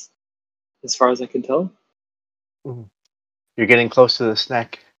US, as far as I can tell. Mhm. You're getting close to the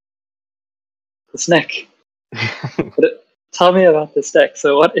snack. The snack. Tell me about the snack.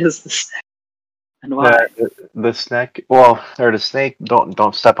 So, what is the snack and why? The snack, well, or the snake.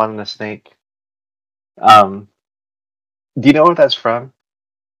 Don't step on the snake. Um, do you know where that's from?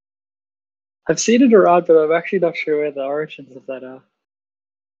 I've seen it around, but I'm actually not sure where the origins of that are.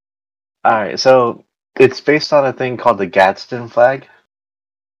 All right, so it's based on a thing called the Gadsden flag,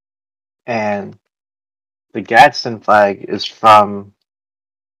 and the Gadsden flag is from.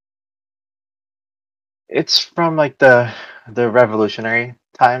 It's from like the Revolutionary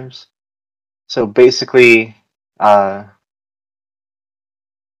times. So basically, uh,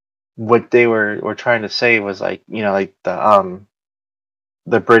 what they were trying to say was like, like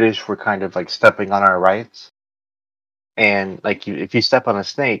the British were kind of like stepping on our rights, and like if you step on a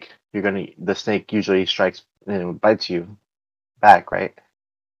snake, the snake usually strikes and bites you back, right?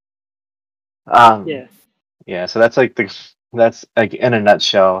 Um, Yeah. yeah, so that's like in a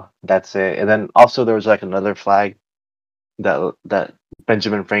nutshell, that's it. And then also there was like another flag that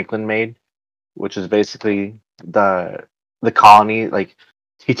Benjamin Franklin made, which is basically the colony. Like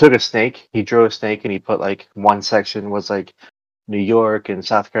he took a snake, he drew a snake, and he put like one section was like New York and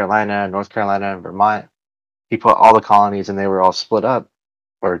South Carolina, North Carolina, and Vermont. He put all the colonies, and they were all split up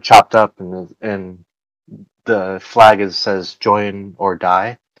or chopped up, and the flag says "Join or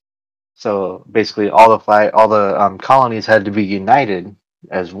Die." So basically, all the colonies had to be united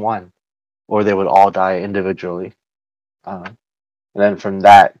as one, or they would all die individually. And then from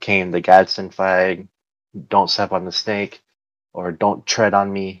that came the Gadsden flag, "Don't step on the snake," or "Don't tread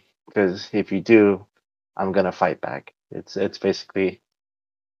on me," because if you do, I'm gonna fight back. It's basically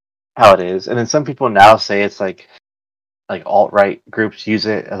how it is. And then some people now say it's like alt right groups use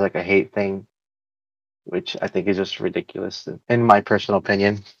it as like a hate thing, which I think is just ridiculous. In my personal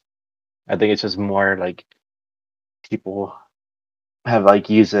opinion, I think it's just more like people have like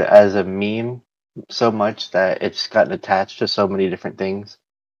used it as a meme so much that it's gotten attached to so many different things.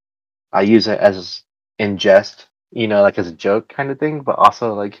 I use it as in jest, like as a joke kind of thing, but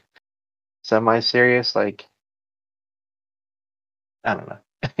also like semi-serious. Like I don't know,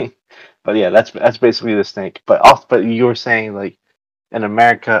 but yeah, that's basically the snake. But you were saying like in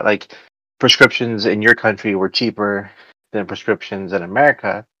America, like prescriptions in your country were cheaper than prescriptions in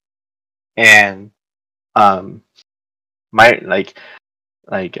America, and um, my like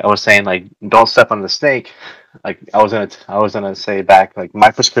I was saying like don't step on the snake. Like I was gonna say back like my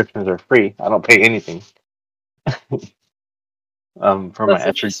prescriptions are free. I don't pay anything. For my That's Estrid,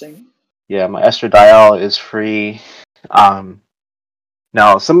 interesting. yeah, my estradiol is free. Um,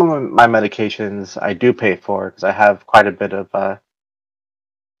 Now some of my medications I do pay for because I have quite a bit of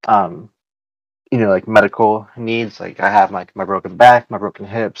um like medical needs. Like I have my broken back, my broken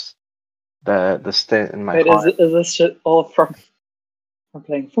hips, the stent in my Wait, heart. is this shit all from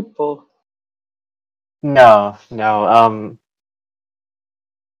playing football? No, no.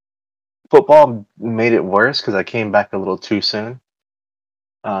 football made it worse because I came back a little too soon.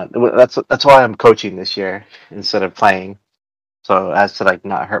 That's why I'm coaching this year instead of playing, so as to like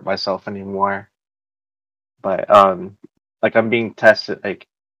not hurt myself anymore. But like I'm being tested. Like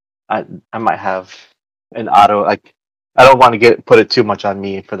I might have an auto. Like I don't want to get put it too much on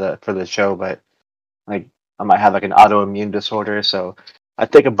me for the show, but like I might have like an autoimmune disorder. So I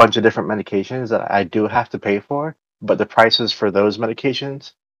take a bunch of different medications that I do have to pay for, but the prices for those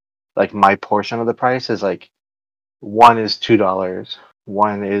medications, like my portion of the price is like one is $2,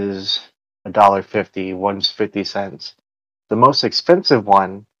 one is $1.50, one's 50 cents. The most expensive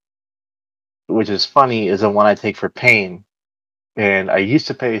one, which is funny, is the one I take for pain, and I used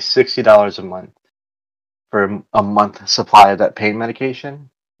to pay $60 a month for a month supply of that pain medication,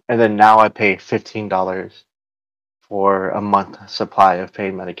 and then now I pay $15 for a month supply of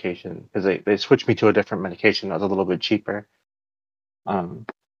pain medication because they switched me to a different medication that was a little bit cheaper. Um,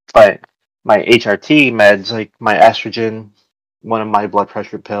 but my HRT meds, like my estrogen, one of my blood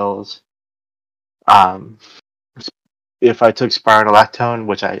pressure pills, um, if I took spironolactone,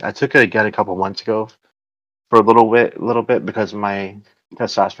 which I took it again a couple months ago for little bit because my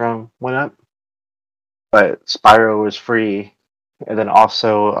testosterone went up, but Spiro was free, and then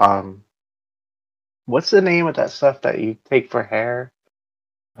also what's the name of that stuff that you take for hair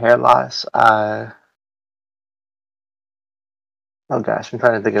loss? Oh gosh, I'm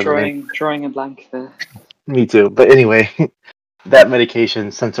trying to think of the name. Drawing a blank there. Me too. But anyway, that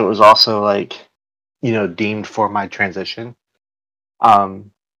medication, since it was also like, deemed for my transition,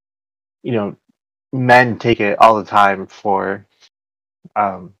 um, you know, men take it all the time for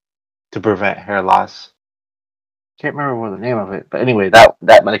um to prevent hair loss. Can't remember what the name of it, but anyway,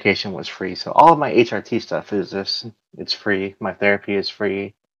 that medication was free. So all of my HRT stuff is this. It's free. My therapy is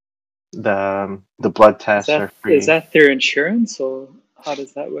free. The blood tests are Is free. that through insurance or how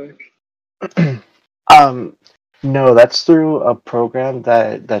does that work? um, no, that's through a program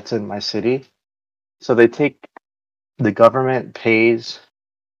that's in my city. So the government pays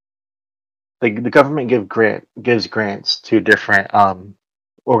the government gives grants to different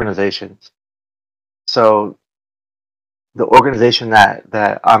organizations. So the organization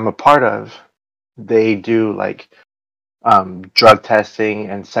that I'm a part of, they do like drug testing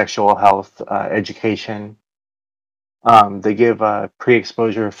and sexual health education. They give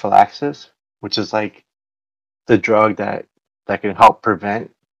pre-exposure prophylaxis, which is like the drug that can help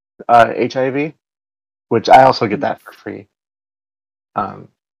prevent HIV, which I also get that for free. Um,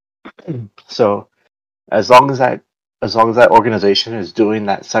 so as long as that organization is doing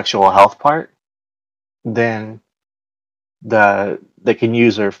that sexual health part, then they can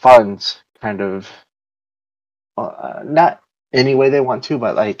use their funds kind of not any way they want to,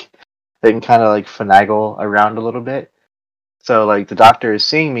 but like they can kind of like finagle around a little bit. So like the doctor is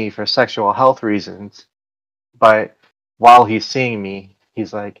seeing me for sexual health reasons, but while he's seeing me,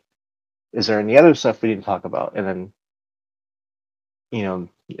 he's like, "Is there any other stuff we need to talk about?" And then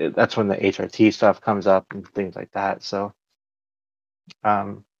that's when the HRT stuff comes up and things like that. So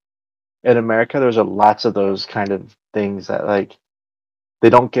um, in America, there's a lots of those kind of things that like they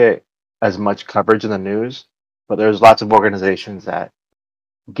don't get as much coverage in the news, but there's lots of organizations that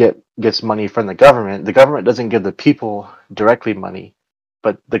gets money from the government. The government doesn't give the people directly money,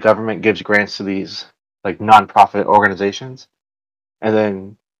 but the government gives grants to these like nonprofit organizations, and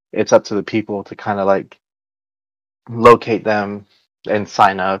then it's up to the people to kind of like locate them and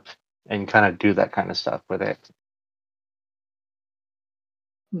sign up and kind of do that kind of stuff with it.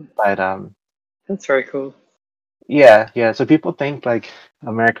 Hmm. But That's very cool. yeah. So people think like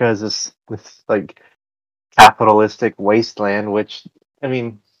America is this like capitalistic wasteland, which I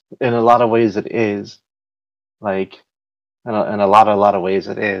mean, in a lot of ways it is. Like in a lot of ways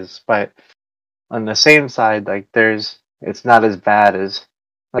it is, but on the same side, like it's not as bad as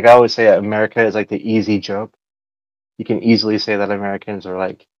like I always say America is like the easy joke. You can easily say that Americans are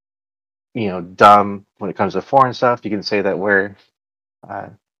like, dumb when it comes to foreign stuff. You can say that uh,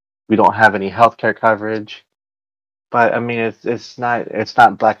 we don't have any healthcare coverage. But I mean it's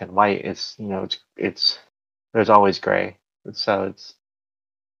not black and white. It's it's there's always gray. So it's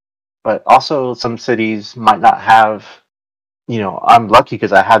but also some cities might not have, I'm lucky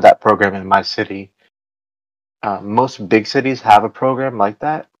because I have that program in my city. Most big cities have a program like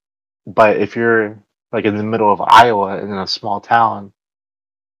that, but if you're like in the middle of Iowa in a small town,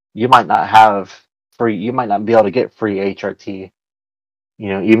 you might not have you might not be able to get free HRT,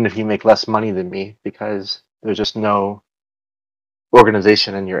 even if you make less money than me because there's just no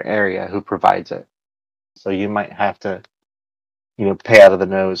organization in your area who provides it. So you might have to, pay out of the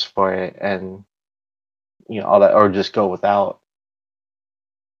nose for it and all that or just go without.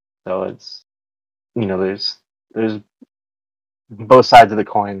 So it's there's both sides of the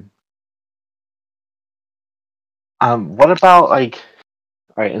coin. What about like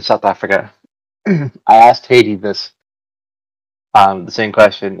all right in South Africa? I asked Haiti this the same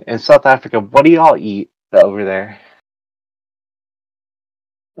question. In South Africa, what do y'all eat over there?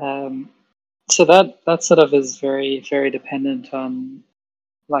 Um, so that sort of is very dependent on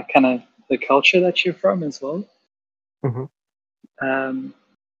like kind of the culture that you're from as well. Hmm. Um,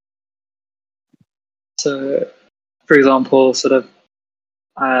 so, for example, sort of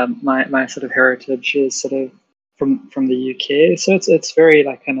my sort of heritage is sort of from the UK, so it's very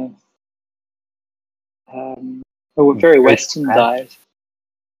like kind of a very Very Western smash. diet.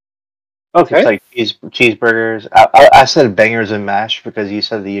 Okay, it's Sorry? like cheeseburgers. I said bangers and mash because you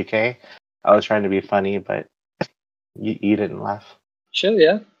said the UK. I was trying to be funny, but you didn't laugh. Sure,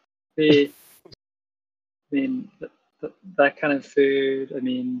 yeah. The I mean that kind of food. I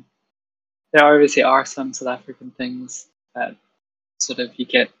mean, there obviously are some South African things that sort of you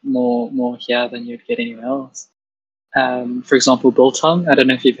get more here than you'd get anywhere else. For example, biltong. I don't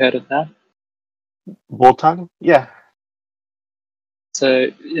know if you've heard of that. Boltong? Yeah. So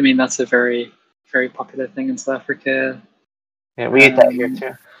I mean, that's a very popular thing in South Africa. Yeah, we eat that here Um,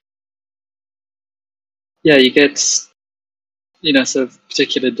 too. yeah, you get sort of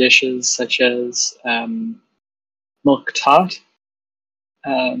particular dishes such as milk tart,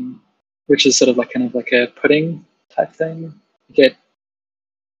 um, which is sort of like kind of like a pudding type thing. You get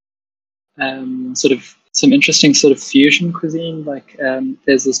sort of some interesting sort of fusion cuisine. Like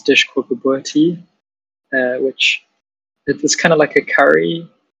there's this dish called bobotie, which it's kind of like a curry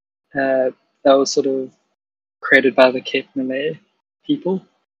that was sort of created by the Cape Malay people.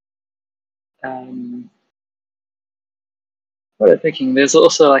 Um, what am I thinking? There's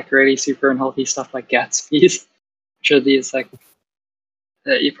also like really super unhealthy stuff like Gatsby's, which are these like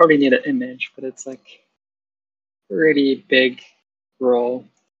you probably need an image, but it's like really big roll.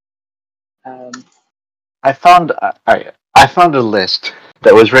 Um, I found a list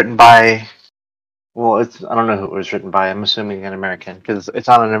that was written by well, it's I don't know who it was written by. I'm assuming an American because it's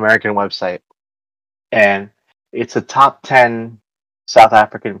on an American website, and it's a top 10 South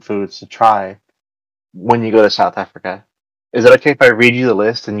African foods to try when you go to South Africa. Is it okay if I read you the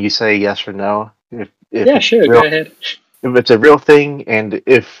list and you say yes or no if yeah, it's sure, go real ahead. if it's a real thing and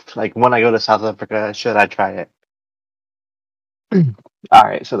if like when I go to South Africa should I try it? All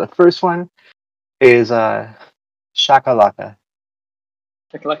right, so the first one is shakalaka.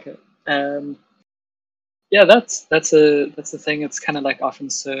 Take a look at. Yeah, that's a thing. It's kind of like often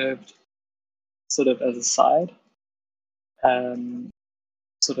served sort of as a side. Um,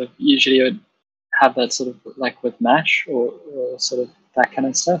 Sort of usually you would have that sort of like with mash or sort of that kind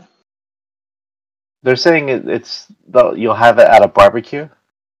of stuff. They're saying you'll have it at a barbecue.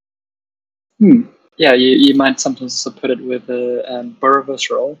 Hmm. Yeah, you might sometimes also put it with a boerewors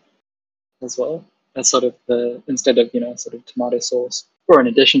roll as well. That's sort of the instead of sort of tomato sauce or in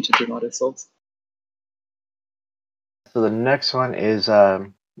addition to tomato sauce. So the next one is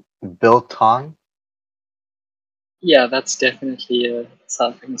biltong. Yeah, that's definitely a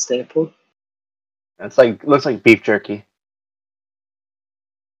South African staple. It's like looks like beef jerky.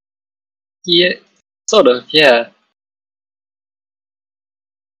 Yeah, sort of. Yeah.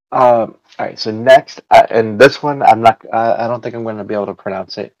 All right. So next, and this one I'm not. I don't think I'm going to be able to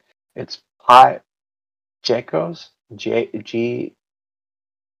pronounce it. It's pot jacos. G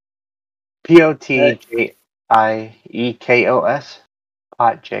Uh, Potjiekos.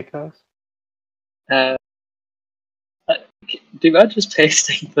 Pot jacos. uh, do I just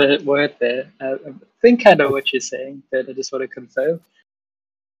pasting the word there? I think I know what you're saying, but I just want to confirm.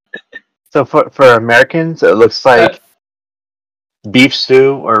 So for Americans, it looks Uh, like beef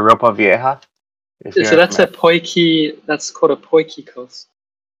stew or ropa vieja. If so you're that's a American, poiki. That's called a poikikos.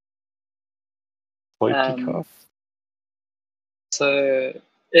 poikiko. Um, so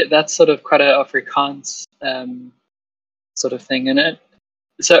that's sort of quite a Afrikaans sort of thing in it.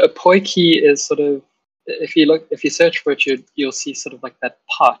 So a poiki is sort of if you search for it, you'll see sort of like that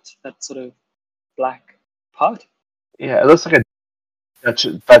pot, that sort of black pot. Yeah, it looks like a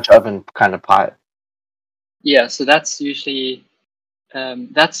Dutch oven kind of pot. Yeah, so that's usually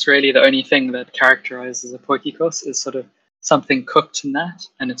that's really the only thing that characterizes a potjie is sort of something cooked in that,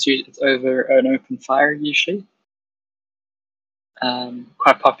 and it's over an open fire usually.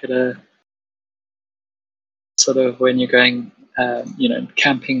 Quite popular, sort of when you're going,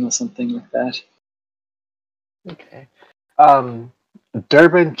 camping or something like that. Okay. Um,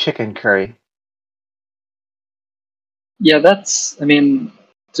 Durban chicken curry. Yeah, that's. I mean,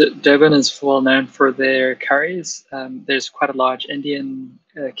 Durban is well known for their curries. There's quite a large Indian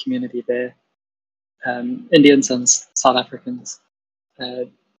community there, Indians and South Africans. Uh,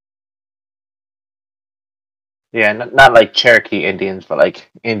 Yeah, not like Cherokee Indians, but like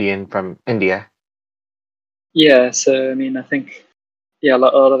Indian from India. yeah, so I mean, I think a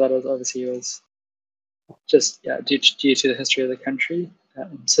lot of that was obviously was just due to the history of the country.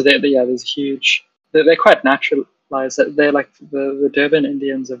 So there's huge. They're quite naturalized. They're like the Durban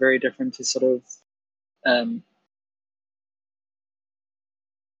Indians are very different to sort of um,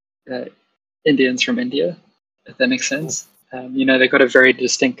 uh, Indians from India, if that makes sense. They've got a very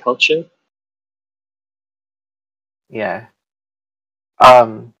distinct culture. Yeah.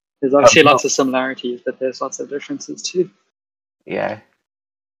 Um. There's obviously No. lots of similarities, but there's lots of differences too. Yeah.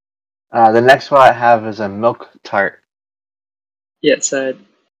 The next one I have is a milk tart. Yeah, it's a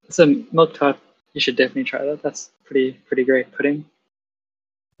milk tart. You should definitely try that. That's pretty great pudding.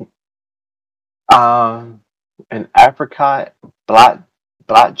 An apricot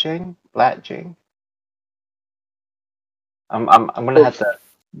blatjing. I'm gonna have to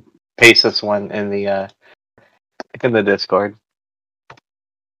paste this one in the Discord.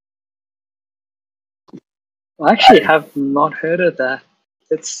 I actually have not heard of that.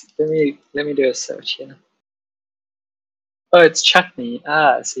 Let me do a search here. Oh, it's chutney.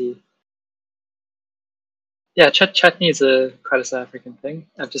 Ah, I see. Yeah, chutney is a quite a South African thing.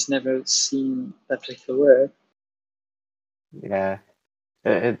 I've just never seen that particular word. Yeah.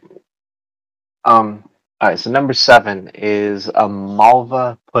 It, all right. So number 7 is a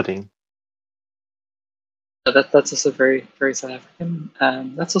malva pudding. That's also very South African.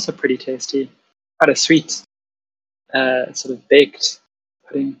 That's also pretty tasty. Quite a sweet, sort of baked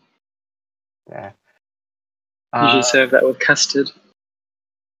pudding. Yeah. Usually serve that with custard.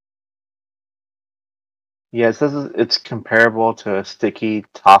 Yes, it's comparable to a sticky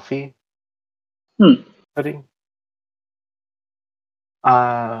toffee pudding.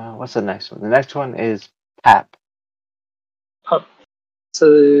 What's the next one? The next one is pap. Pop.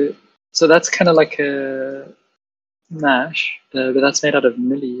 So that's kind of like a mash, but that's made out of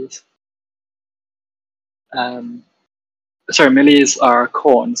millies. Sorry, millies are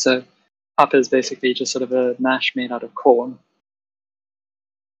corn. So pap is basically just sort of a mash made out of corn.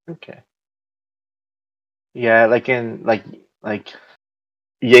 Okay. Yeah, like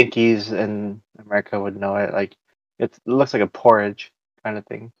Yankees in America would know it. Like it looks like a porridge kind of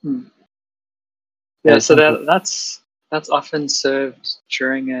thing. Yeah, And so essentially, that's often served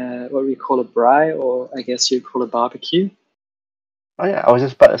during what we call a braai, or I guess you'd call a barbecue. oh yeah, I was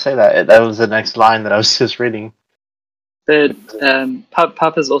just about to say that. That was the next line that I was just reading. But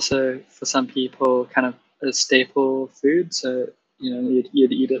pap is also for some people kind of a staple food. So you'd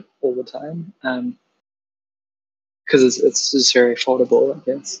eat it all the time because it's just very affordable, I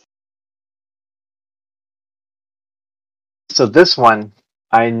guess. So this one,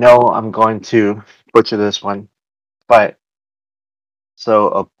 I know I'm going to butcher this one, but so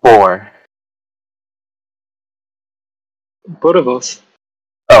a boar. Boerewors.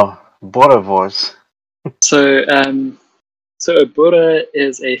 Oh, boerewors. So so a boer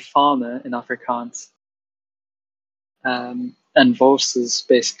is a farmer in Afrikaans, and wors is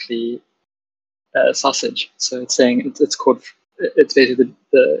basically sausage. So it's saying it's called. It's basically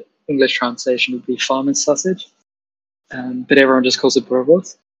the English translation would be farmer's sausage, but everyone just calls it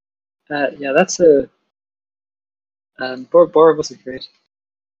boerewors. Yeah, that's a boerewors is great.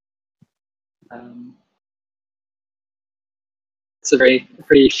 Um, it's a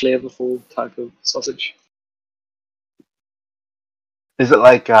pretty flavorful type of sausage. Is it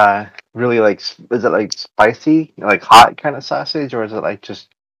like really like is it like spicy, like hot kind of sausage, or is it like just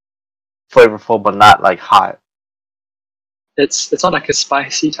flavorful but not like hot? It's not like a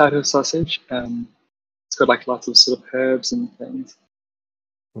spicy type of sausage. It's got like lots of sort of herbs and things.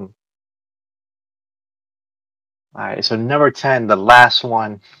 Hmm. All right, so number 10, the last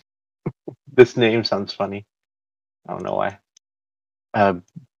one. This name sounds funny. I don't know why. Uh,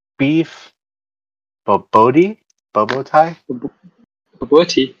 beef bobotie. Bobotie.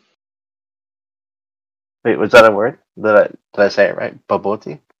 Wait, was that a word? Did I say it right?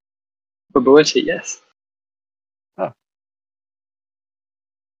 Bobotie. Bobotie, yes. Oh,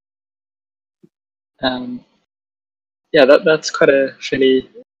 Um, yeah, that's quite a fairly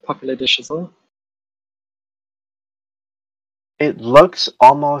popular dish as well. it looks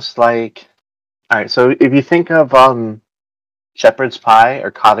almost like. All right, so if you think of shepherd's pie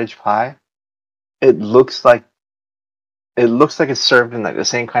or cottage pie, it looks like it's served in like the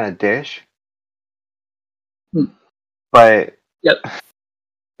same kind of dish, Hmm. but Yep.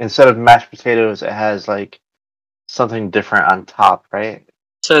 instead of mashed potatoes, it has like something different on top, right?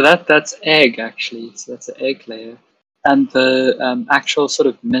 So that's egg actually. So that's an egg layer, and the actual sort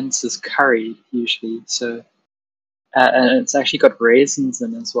of mince is curry usually. So and it's actually got raisins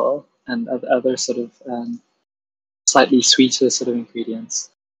in as well, and other sort of slightly sweeter sort of ingredients.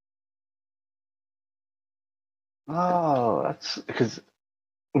 Oh, that's because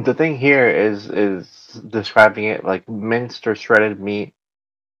the thing here is describing it like minced or shredded meat.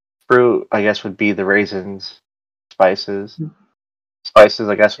 Fruit, I guess, would be the raisins. Spices. Spices,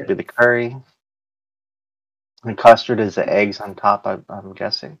 I guess, would Yeah. be the curry. And custard is the eggs on top, I'm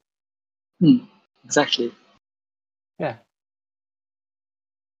guessing. Exactly. Yeah.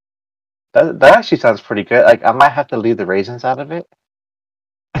 That actually sounds pretty good. Like, I might have to leave the raisins out of it,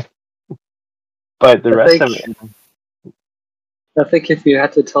 but the I rest think of it. I think if you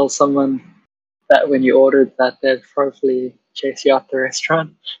had to tell someone that when you ordered that, they'd probably chase you out the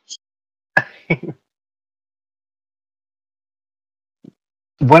restaurant.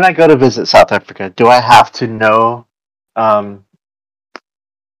 When I go to visit South Africa, do I have to know? Um,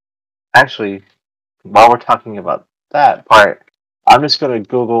 Actually, while we're talking about that part, I'm just gonna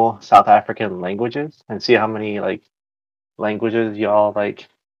Google South African languages and see how many like languages y'all like.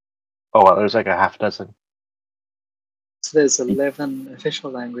 Oh, well, there's like a half dozen. So there's 11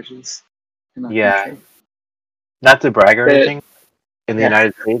 official languages in our Yeah, country. not to brag or But anything. In the yeah,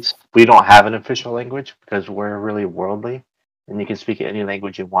 United States, we don't have an official language because we're really worldly, and you can speak any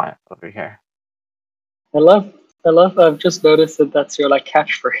language you want over here. I love, I love. I've just noticed that that's your like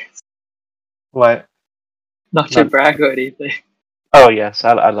catchphrase. What? Not to Not. brag or anything. Oh yes,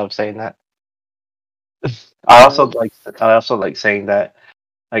 I love saying that. I also Um, like I also like saying that.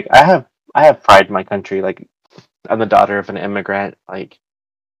 Like I have pride in my country. Like I'm the daughter of an immigrant. Like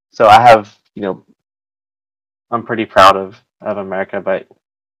so I have I'm pretty proud of America. But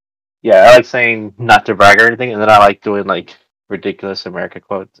yeah, I like saying not to brag or anything, and then I like doing like ridiculous America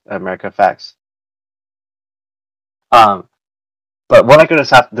quotes, America facts. Um, but when I go to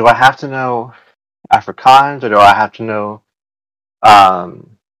South, do I have to know Afrikaans or do I have to know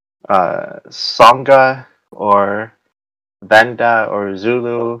um Songa or Venda or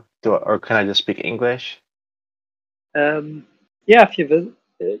Zulu? Or can I just speak English? yeah, if you visit,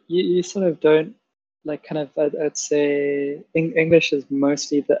 you sort of don't like kind of. I'd say English is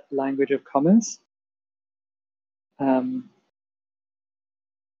mostly the language of commerce. Um,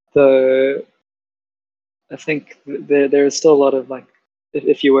 though I think there is still a lot of like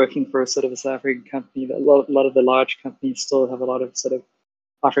if you're working for a sort of a South African company, a lot of the large companies still have a lot of sort of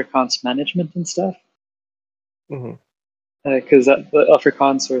Afrikaans management and stuff Hmm. because the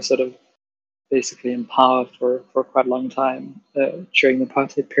Afrikaans were sort of basically in power for quite a long time during the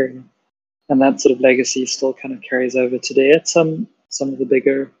apartheid period, and that sort of legacy still kind of carries over today at some of the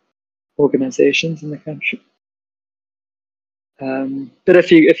bigger organizations in the country. But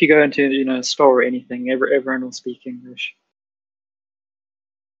if you go into a store or anything, everyone will speak English.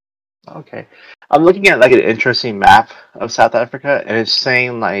 Okay. I'm looking at like an interesting map of South Africa, and it's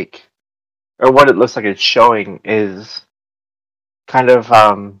saying like, or what it looks like it's showing is kind of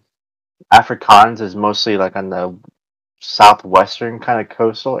Afrikaans is mostly like on the southwestern kind of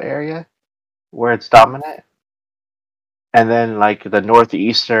coastal area where it's dominant, and then like the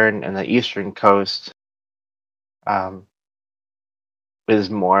northeastern and the eastern coast um is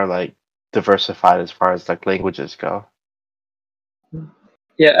more like diversified as far as like languages go.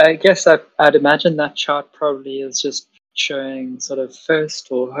 Yeah, I guess I'd imagine that chart probably is just showing sort of first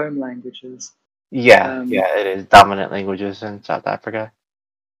or home languages. Yeah, Um, yeah, it is dominant languages in South Africa.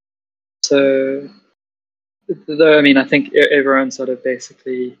 so, though, I mean, I think everyone sort of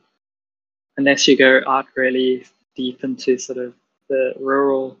basically, unless you go out really deep into sort of the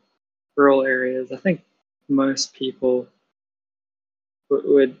rural areas, I think most people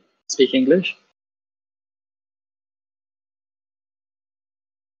would speak English.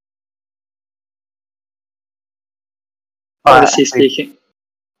 Obviously, Actually,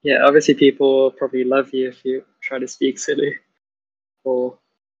 obviously people will probably love you if you try to speak Zulu or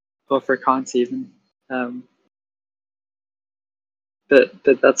Afrikaans even. Um, but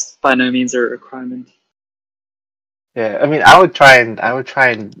that's by no means a requirement. yeah, I mean, I would try and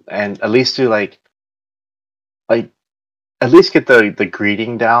at least do like at least get the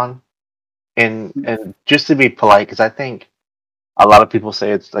greeting down and just to be polite because I think a lot of people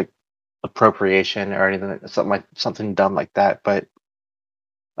say it's like appropriation or anything something dumb like that. But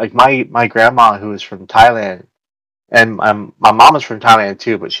like my grandma who is from Thailand and my mom is from Thailand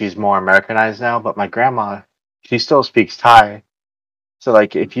too, but she's more Americanized now. But my grandma, she still speaks Thai. So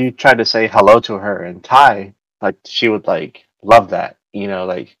like if you tried to say hello to her in Thai, like she would like love that.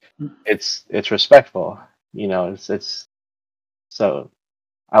 Like it's respectful. It's so.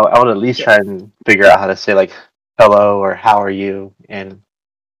 I would at least try and figure out how to say like hello or how are you in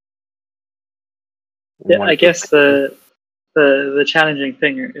Yeah, one I of those guess languages. the challenging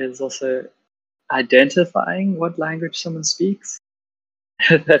thing is also identifying what language someone speaks.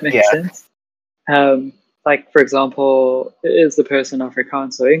 If that makes Yeah, sense. Um, like for example, is the person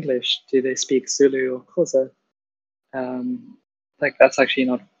Afrikaans or English? Do they speak Zulu or Xhosa? Um, like that's actually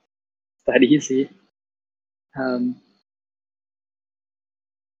not that easy. Um,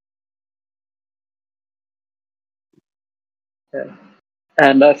 yeah.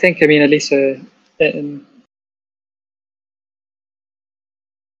 And I think, I mean, at least in,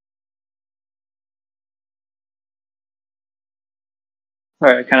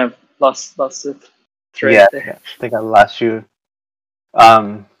 sorry, I kind of lost the thread yeah. there. I think I lost you.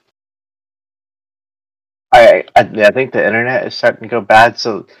 Um, yeah, I think the internet is starting to go bad.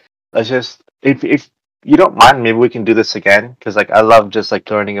 So let's just if you don't mind, maybe we can do this again because like I love just like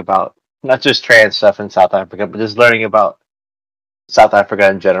learning about not just trans stuff in South Africa, but just learning about South Africa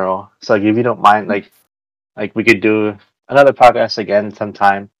in general. So like if you don't mind, like we could do another podcast again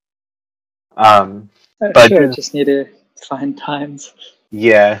sometime. But Sure, just just need to find times.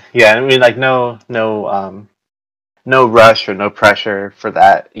 yeah, yeah. I mean like no rush or no pressure for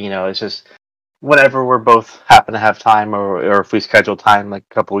that. You know, it's just whenever we're both happen to have time or if we schedule time like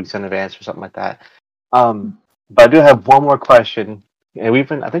a couple weeks in advance or something like that. Um, but I do have one more question. And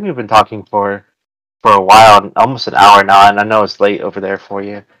I think we've been talking for a while, almost an hour now, and I know it's late over there for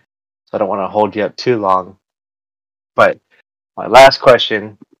you, so I don't want to hold you up too long. But my last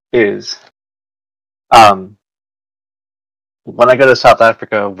question is, um, when I go to South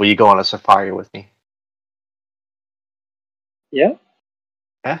Africa, will you go on a safari with me? Yeah.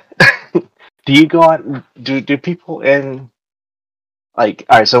 Yeah. Do you go on? Do people in like?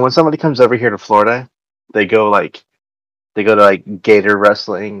 All right. So when somebody comes over here to Florida, they go like they go to like gator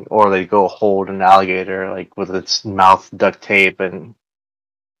wrestling or they go hold an alligator like with its mouth duct tape and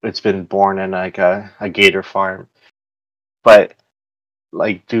it's been born in like a gator farm. But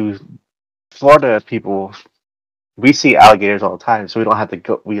like do Florida people we see alligators all the time so we don't have to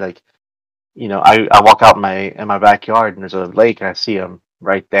go we like I walk out in my backyard and there's a lake and I see them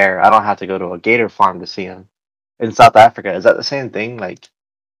right there. I don't have to go to a gator farm to see them. In South Africa, is that the same thing? Like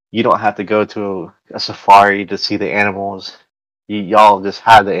you don't have to go to a safari to see the animals. Y'all just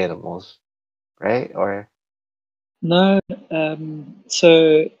have the animals, right? Or No.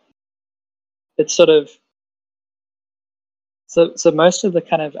 So it's sort of so most of the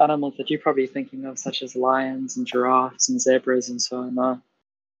kind of animals that you're probably thinking of, such as lions and giraffes and zebras and so on, are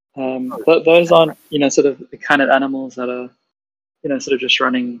those aren't sort of the kind of animals that are sort of just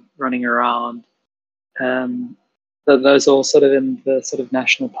running around. Um, those are all sort of in the sort of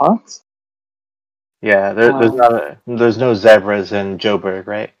national parks. yeah, Um, there's no zebras in Joburg,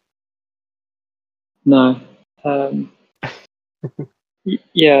 right? no. Um,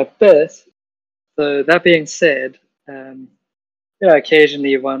 yeah, but so that being said, um,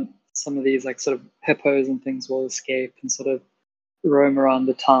 occasionally some of these like sort of hippos and things will escape and sort of roam around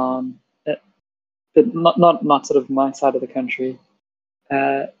the town, but not sort of my side of the country.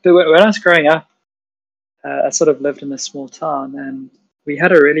 But when I was growing up, I sort of lived in a small town, and we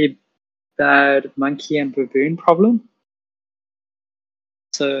had a really bad monkey and baboon problem.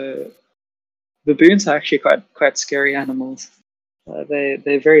 So baboons are actually quite scary animals.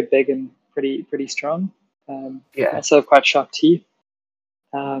 They're very big and pretty strong. Yeah. Also have quite sharp teeth.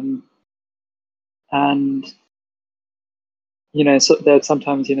 Um, and so they'd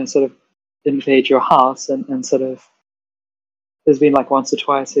sometimes sort of invade your house and sort of there's been like once or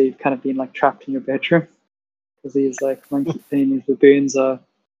twice where you've kind of been like trapped in your bedroom because these like these baboons are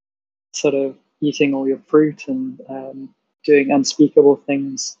sort of eating all your fruit and doing unspeakable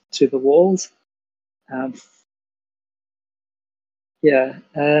things to the walls. Um, yeah,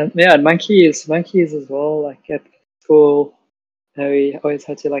 and monkeys as well. Like at school, we always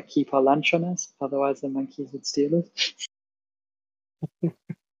had to like keep our lunch on us, otherwise the monkeys would steal it.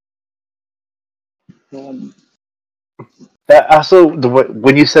 Um, That also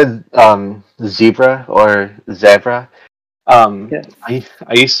when you said zebra or zebra, yeah,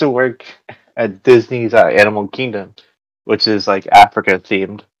 I used to work at Disney's Animal Kingdom, which is like Africa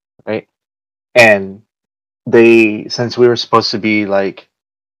themed, right? And they since we were supposed to be like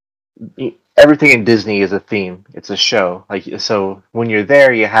everything in Disney is a theme. It's a show. Like so when you're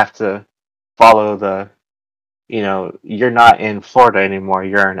there you have to follow you're not in Florida anymore,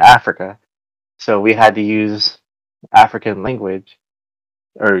 you're in Africa. So we had to use African language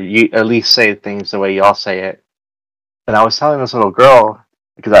or you at least say things the way y'all say it. And I was telling this little girl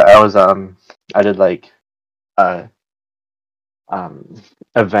because I was I did like uh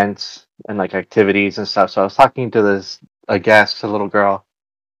events and like activities and stuff. So I was talking to a guest, a little girl,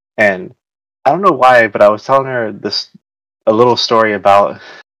 and I don't know why, but I was telling her a little story about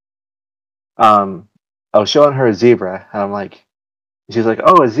um I was showing her a zebra, and I'm like, she's like,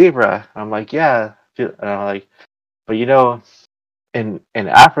 "Oh, a zebra." I'm like, "Yeah," and I'm like, "But in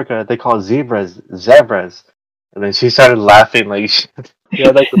Africa they call zebras," and then she started laughing like she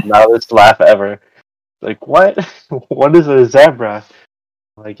had like the loudest laugh ever. Like, what? What is a zebra?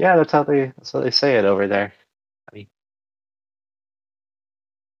 I'm like, yeah, that's how they say it over there. I mean,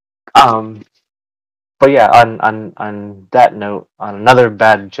 Um, but yeah, on that note, on another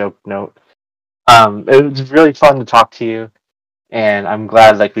bad joke note, it was really fun to talk to you, and I'm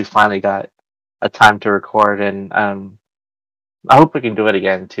glad like we finally got a time to record, and I hope we can do it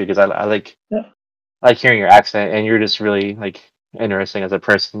again too, because Yeah. I like hearing your accent, and you're just really like interesting as a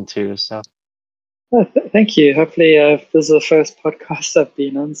person too. So Oh, thank you. Hopefully, this is the first podcast I've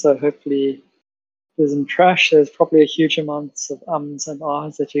been on, so hopefully there's some trash. There's probably a huge amounts of ums and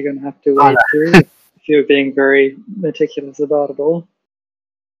ahs that you're going to have to oh, wade through if you're being very meticulous about it all.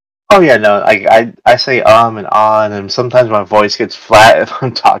 oh yeah, no, I say and ah, and then sometimes my voice gets flat if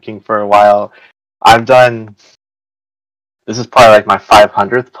I'm talking for a while. I've done This is probably like my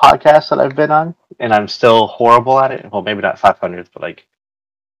 500th podcast that I've been on, and I'm still horrible at it. Well, maybe not 500th, but like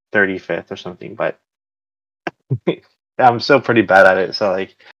 35th or something. But I'm still pretty bad at it. So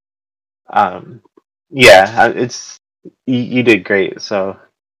like, um, yeah, it's you did great. So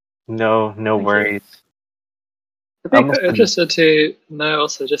no Thank you. worries. I'd be Almost quite been, interested to know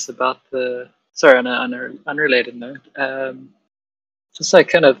also just about sorry, on an unrelated note, just like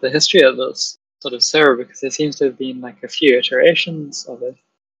kind of the history of this sort of server, because there seems to have been like a few iterations of it.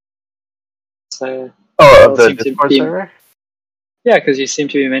 So oh, you of all the seem to Discord be, server. yeah, because you seem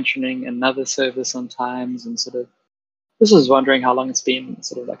to be mentioning another server sometimes, and sort of this was wondering how long it's been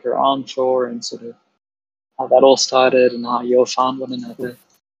sort of like around for, and sort of how that all started, and how you all found one another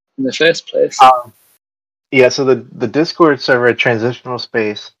in the first place. Um, yeah. So the Discord server, Transitional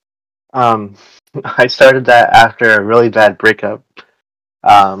Space. Um, I started that after a really bad breakup.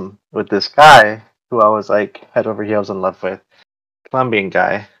 With this guy who I was like head over heels in love with, Colombian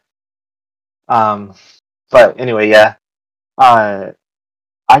guy. Um, but anyway, yeah. Uh,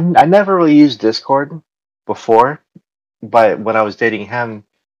 I never really used Discord before, but when I was dating him,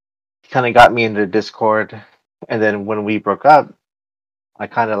 he kind of got me into Discord. And then when we broke up, I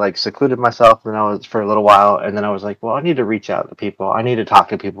kind of like secluded myself, and I was for a little while, and then I was like, well, I need to reach out to people. I need to talk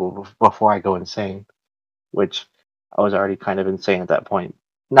to people before I go insane, which I was already kind of insane at that point.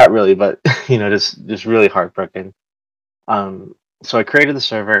 Not really, but just really heartbroken. So I created the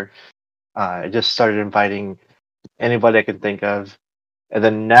server. I just started inviting anybody I could think of, and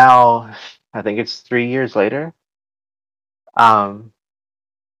then now I think it's 3 years later. Um,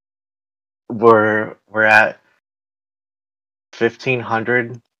 we're at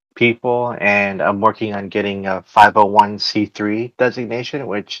 1,500 people, and I'm working on getting a 501(c)(3) designation,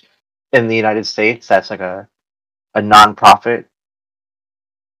 which in the United States that's like a nonprofit.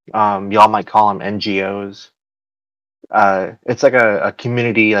 Y'all might call them NGOs. It's like a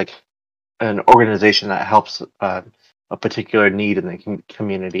community, like an organization that helps a particular need in the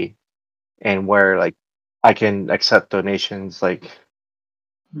community, and where like I can accept donations like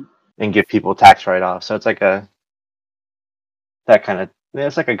and give people tax write offs. So it's like a that kind of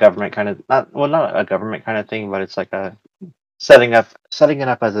it's like a government kind of not a government kind of thing, but it's like a setting it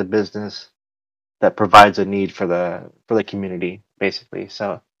up as a business that provides a need for the community basically.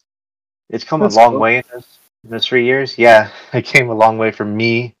 So it's come a That's long cool. way in those 3 years. Yeah, it came a long way from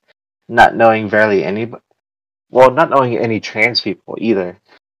me not knowing barely any, well, not knowing any trans people either,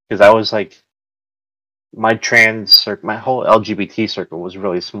 because I was like my whole LGBT circle was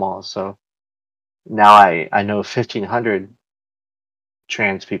really small. So now I know 1,500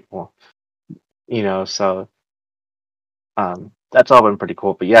 trans people, so that's all been pretty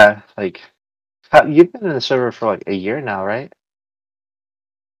cool. But yeah, like you've been in the server for like a year now, right?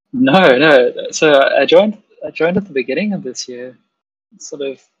 No, no. So I joined at the beginning of this year, sort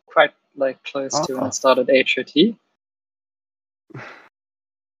of quite like close to when Oh, it started HOT.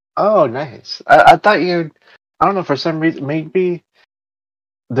 oh, nice. I thought I don't know, for some reason, maybe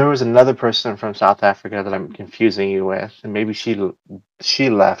there was another person from South Africa that I'm confusing you with, and maybe she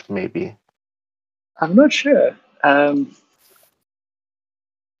left. Maybe I'm not sure. I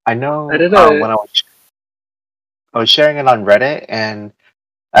I know did a when I was sharing it on Reddit, and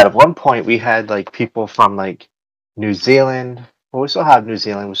at one point we had like people from like New Zealand. Well, we still have New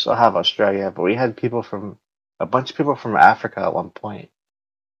Zealand, we still have Australia, but we had people from a bunch of people from Africa at one point.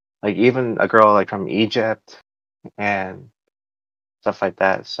 Like even a girl like from Egypt, and stuff like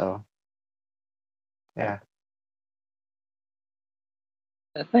that. So yeah.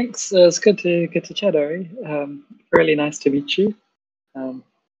 Thanks. It's good to chat, Ari. Really nice to meet you.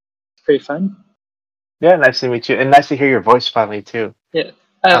 It's pretty fun. Yeah, nice to meet you, and nice to hear your voice finally too. Yeah.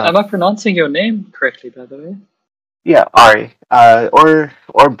 Um, Am I pronouncing your name correctly, by the way? yeah, Ari,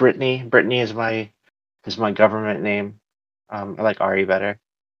 or Brittany. Brittany is my government name. I like Ari better,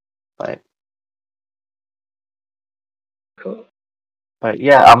 but Cool.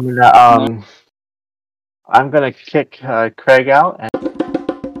 yeah, I'm gonna kick Craig out. And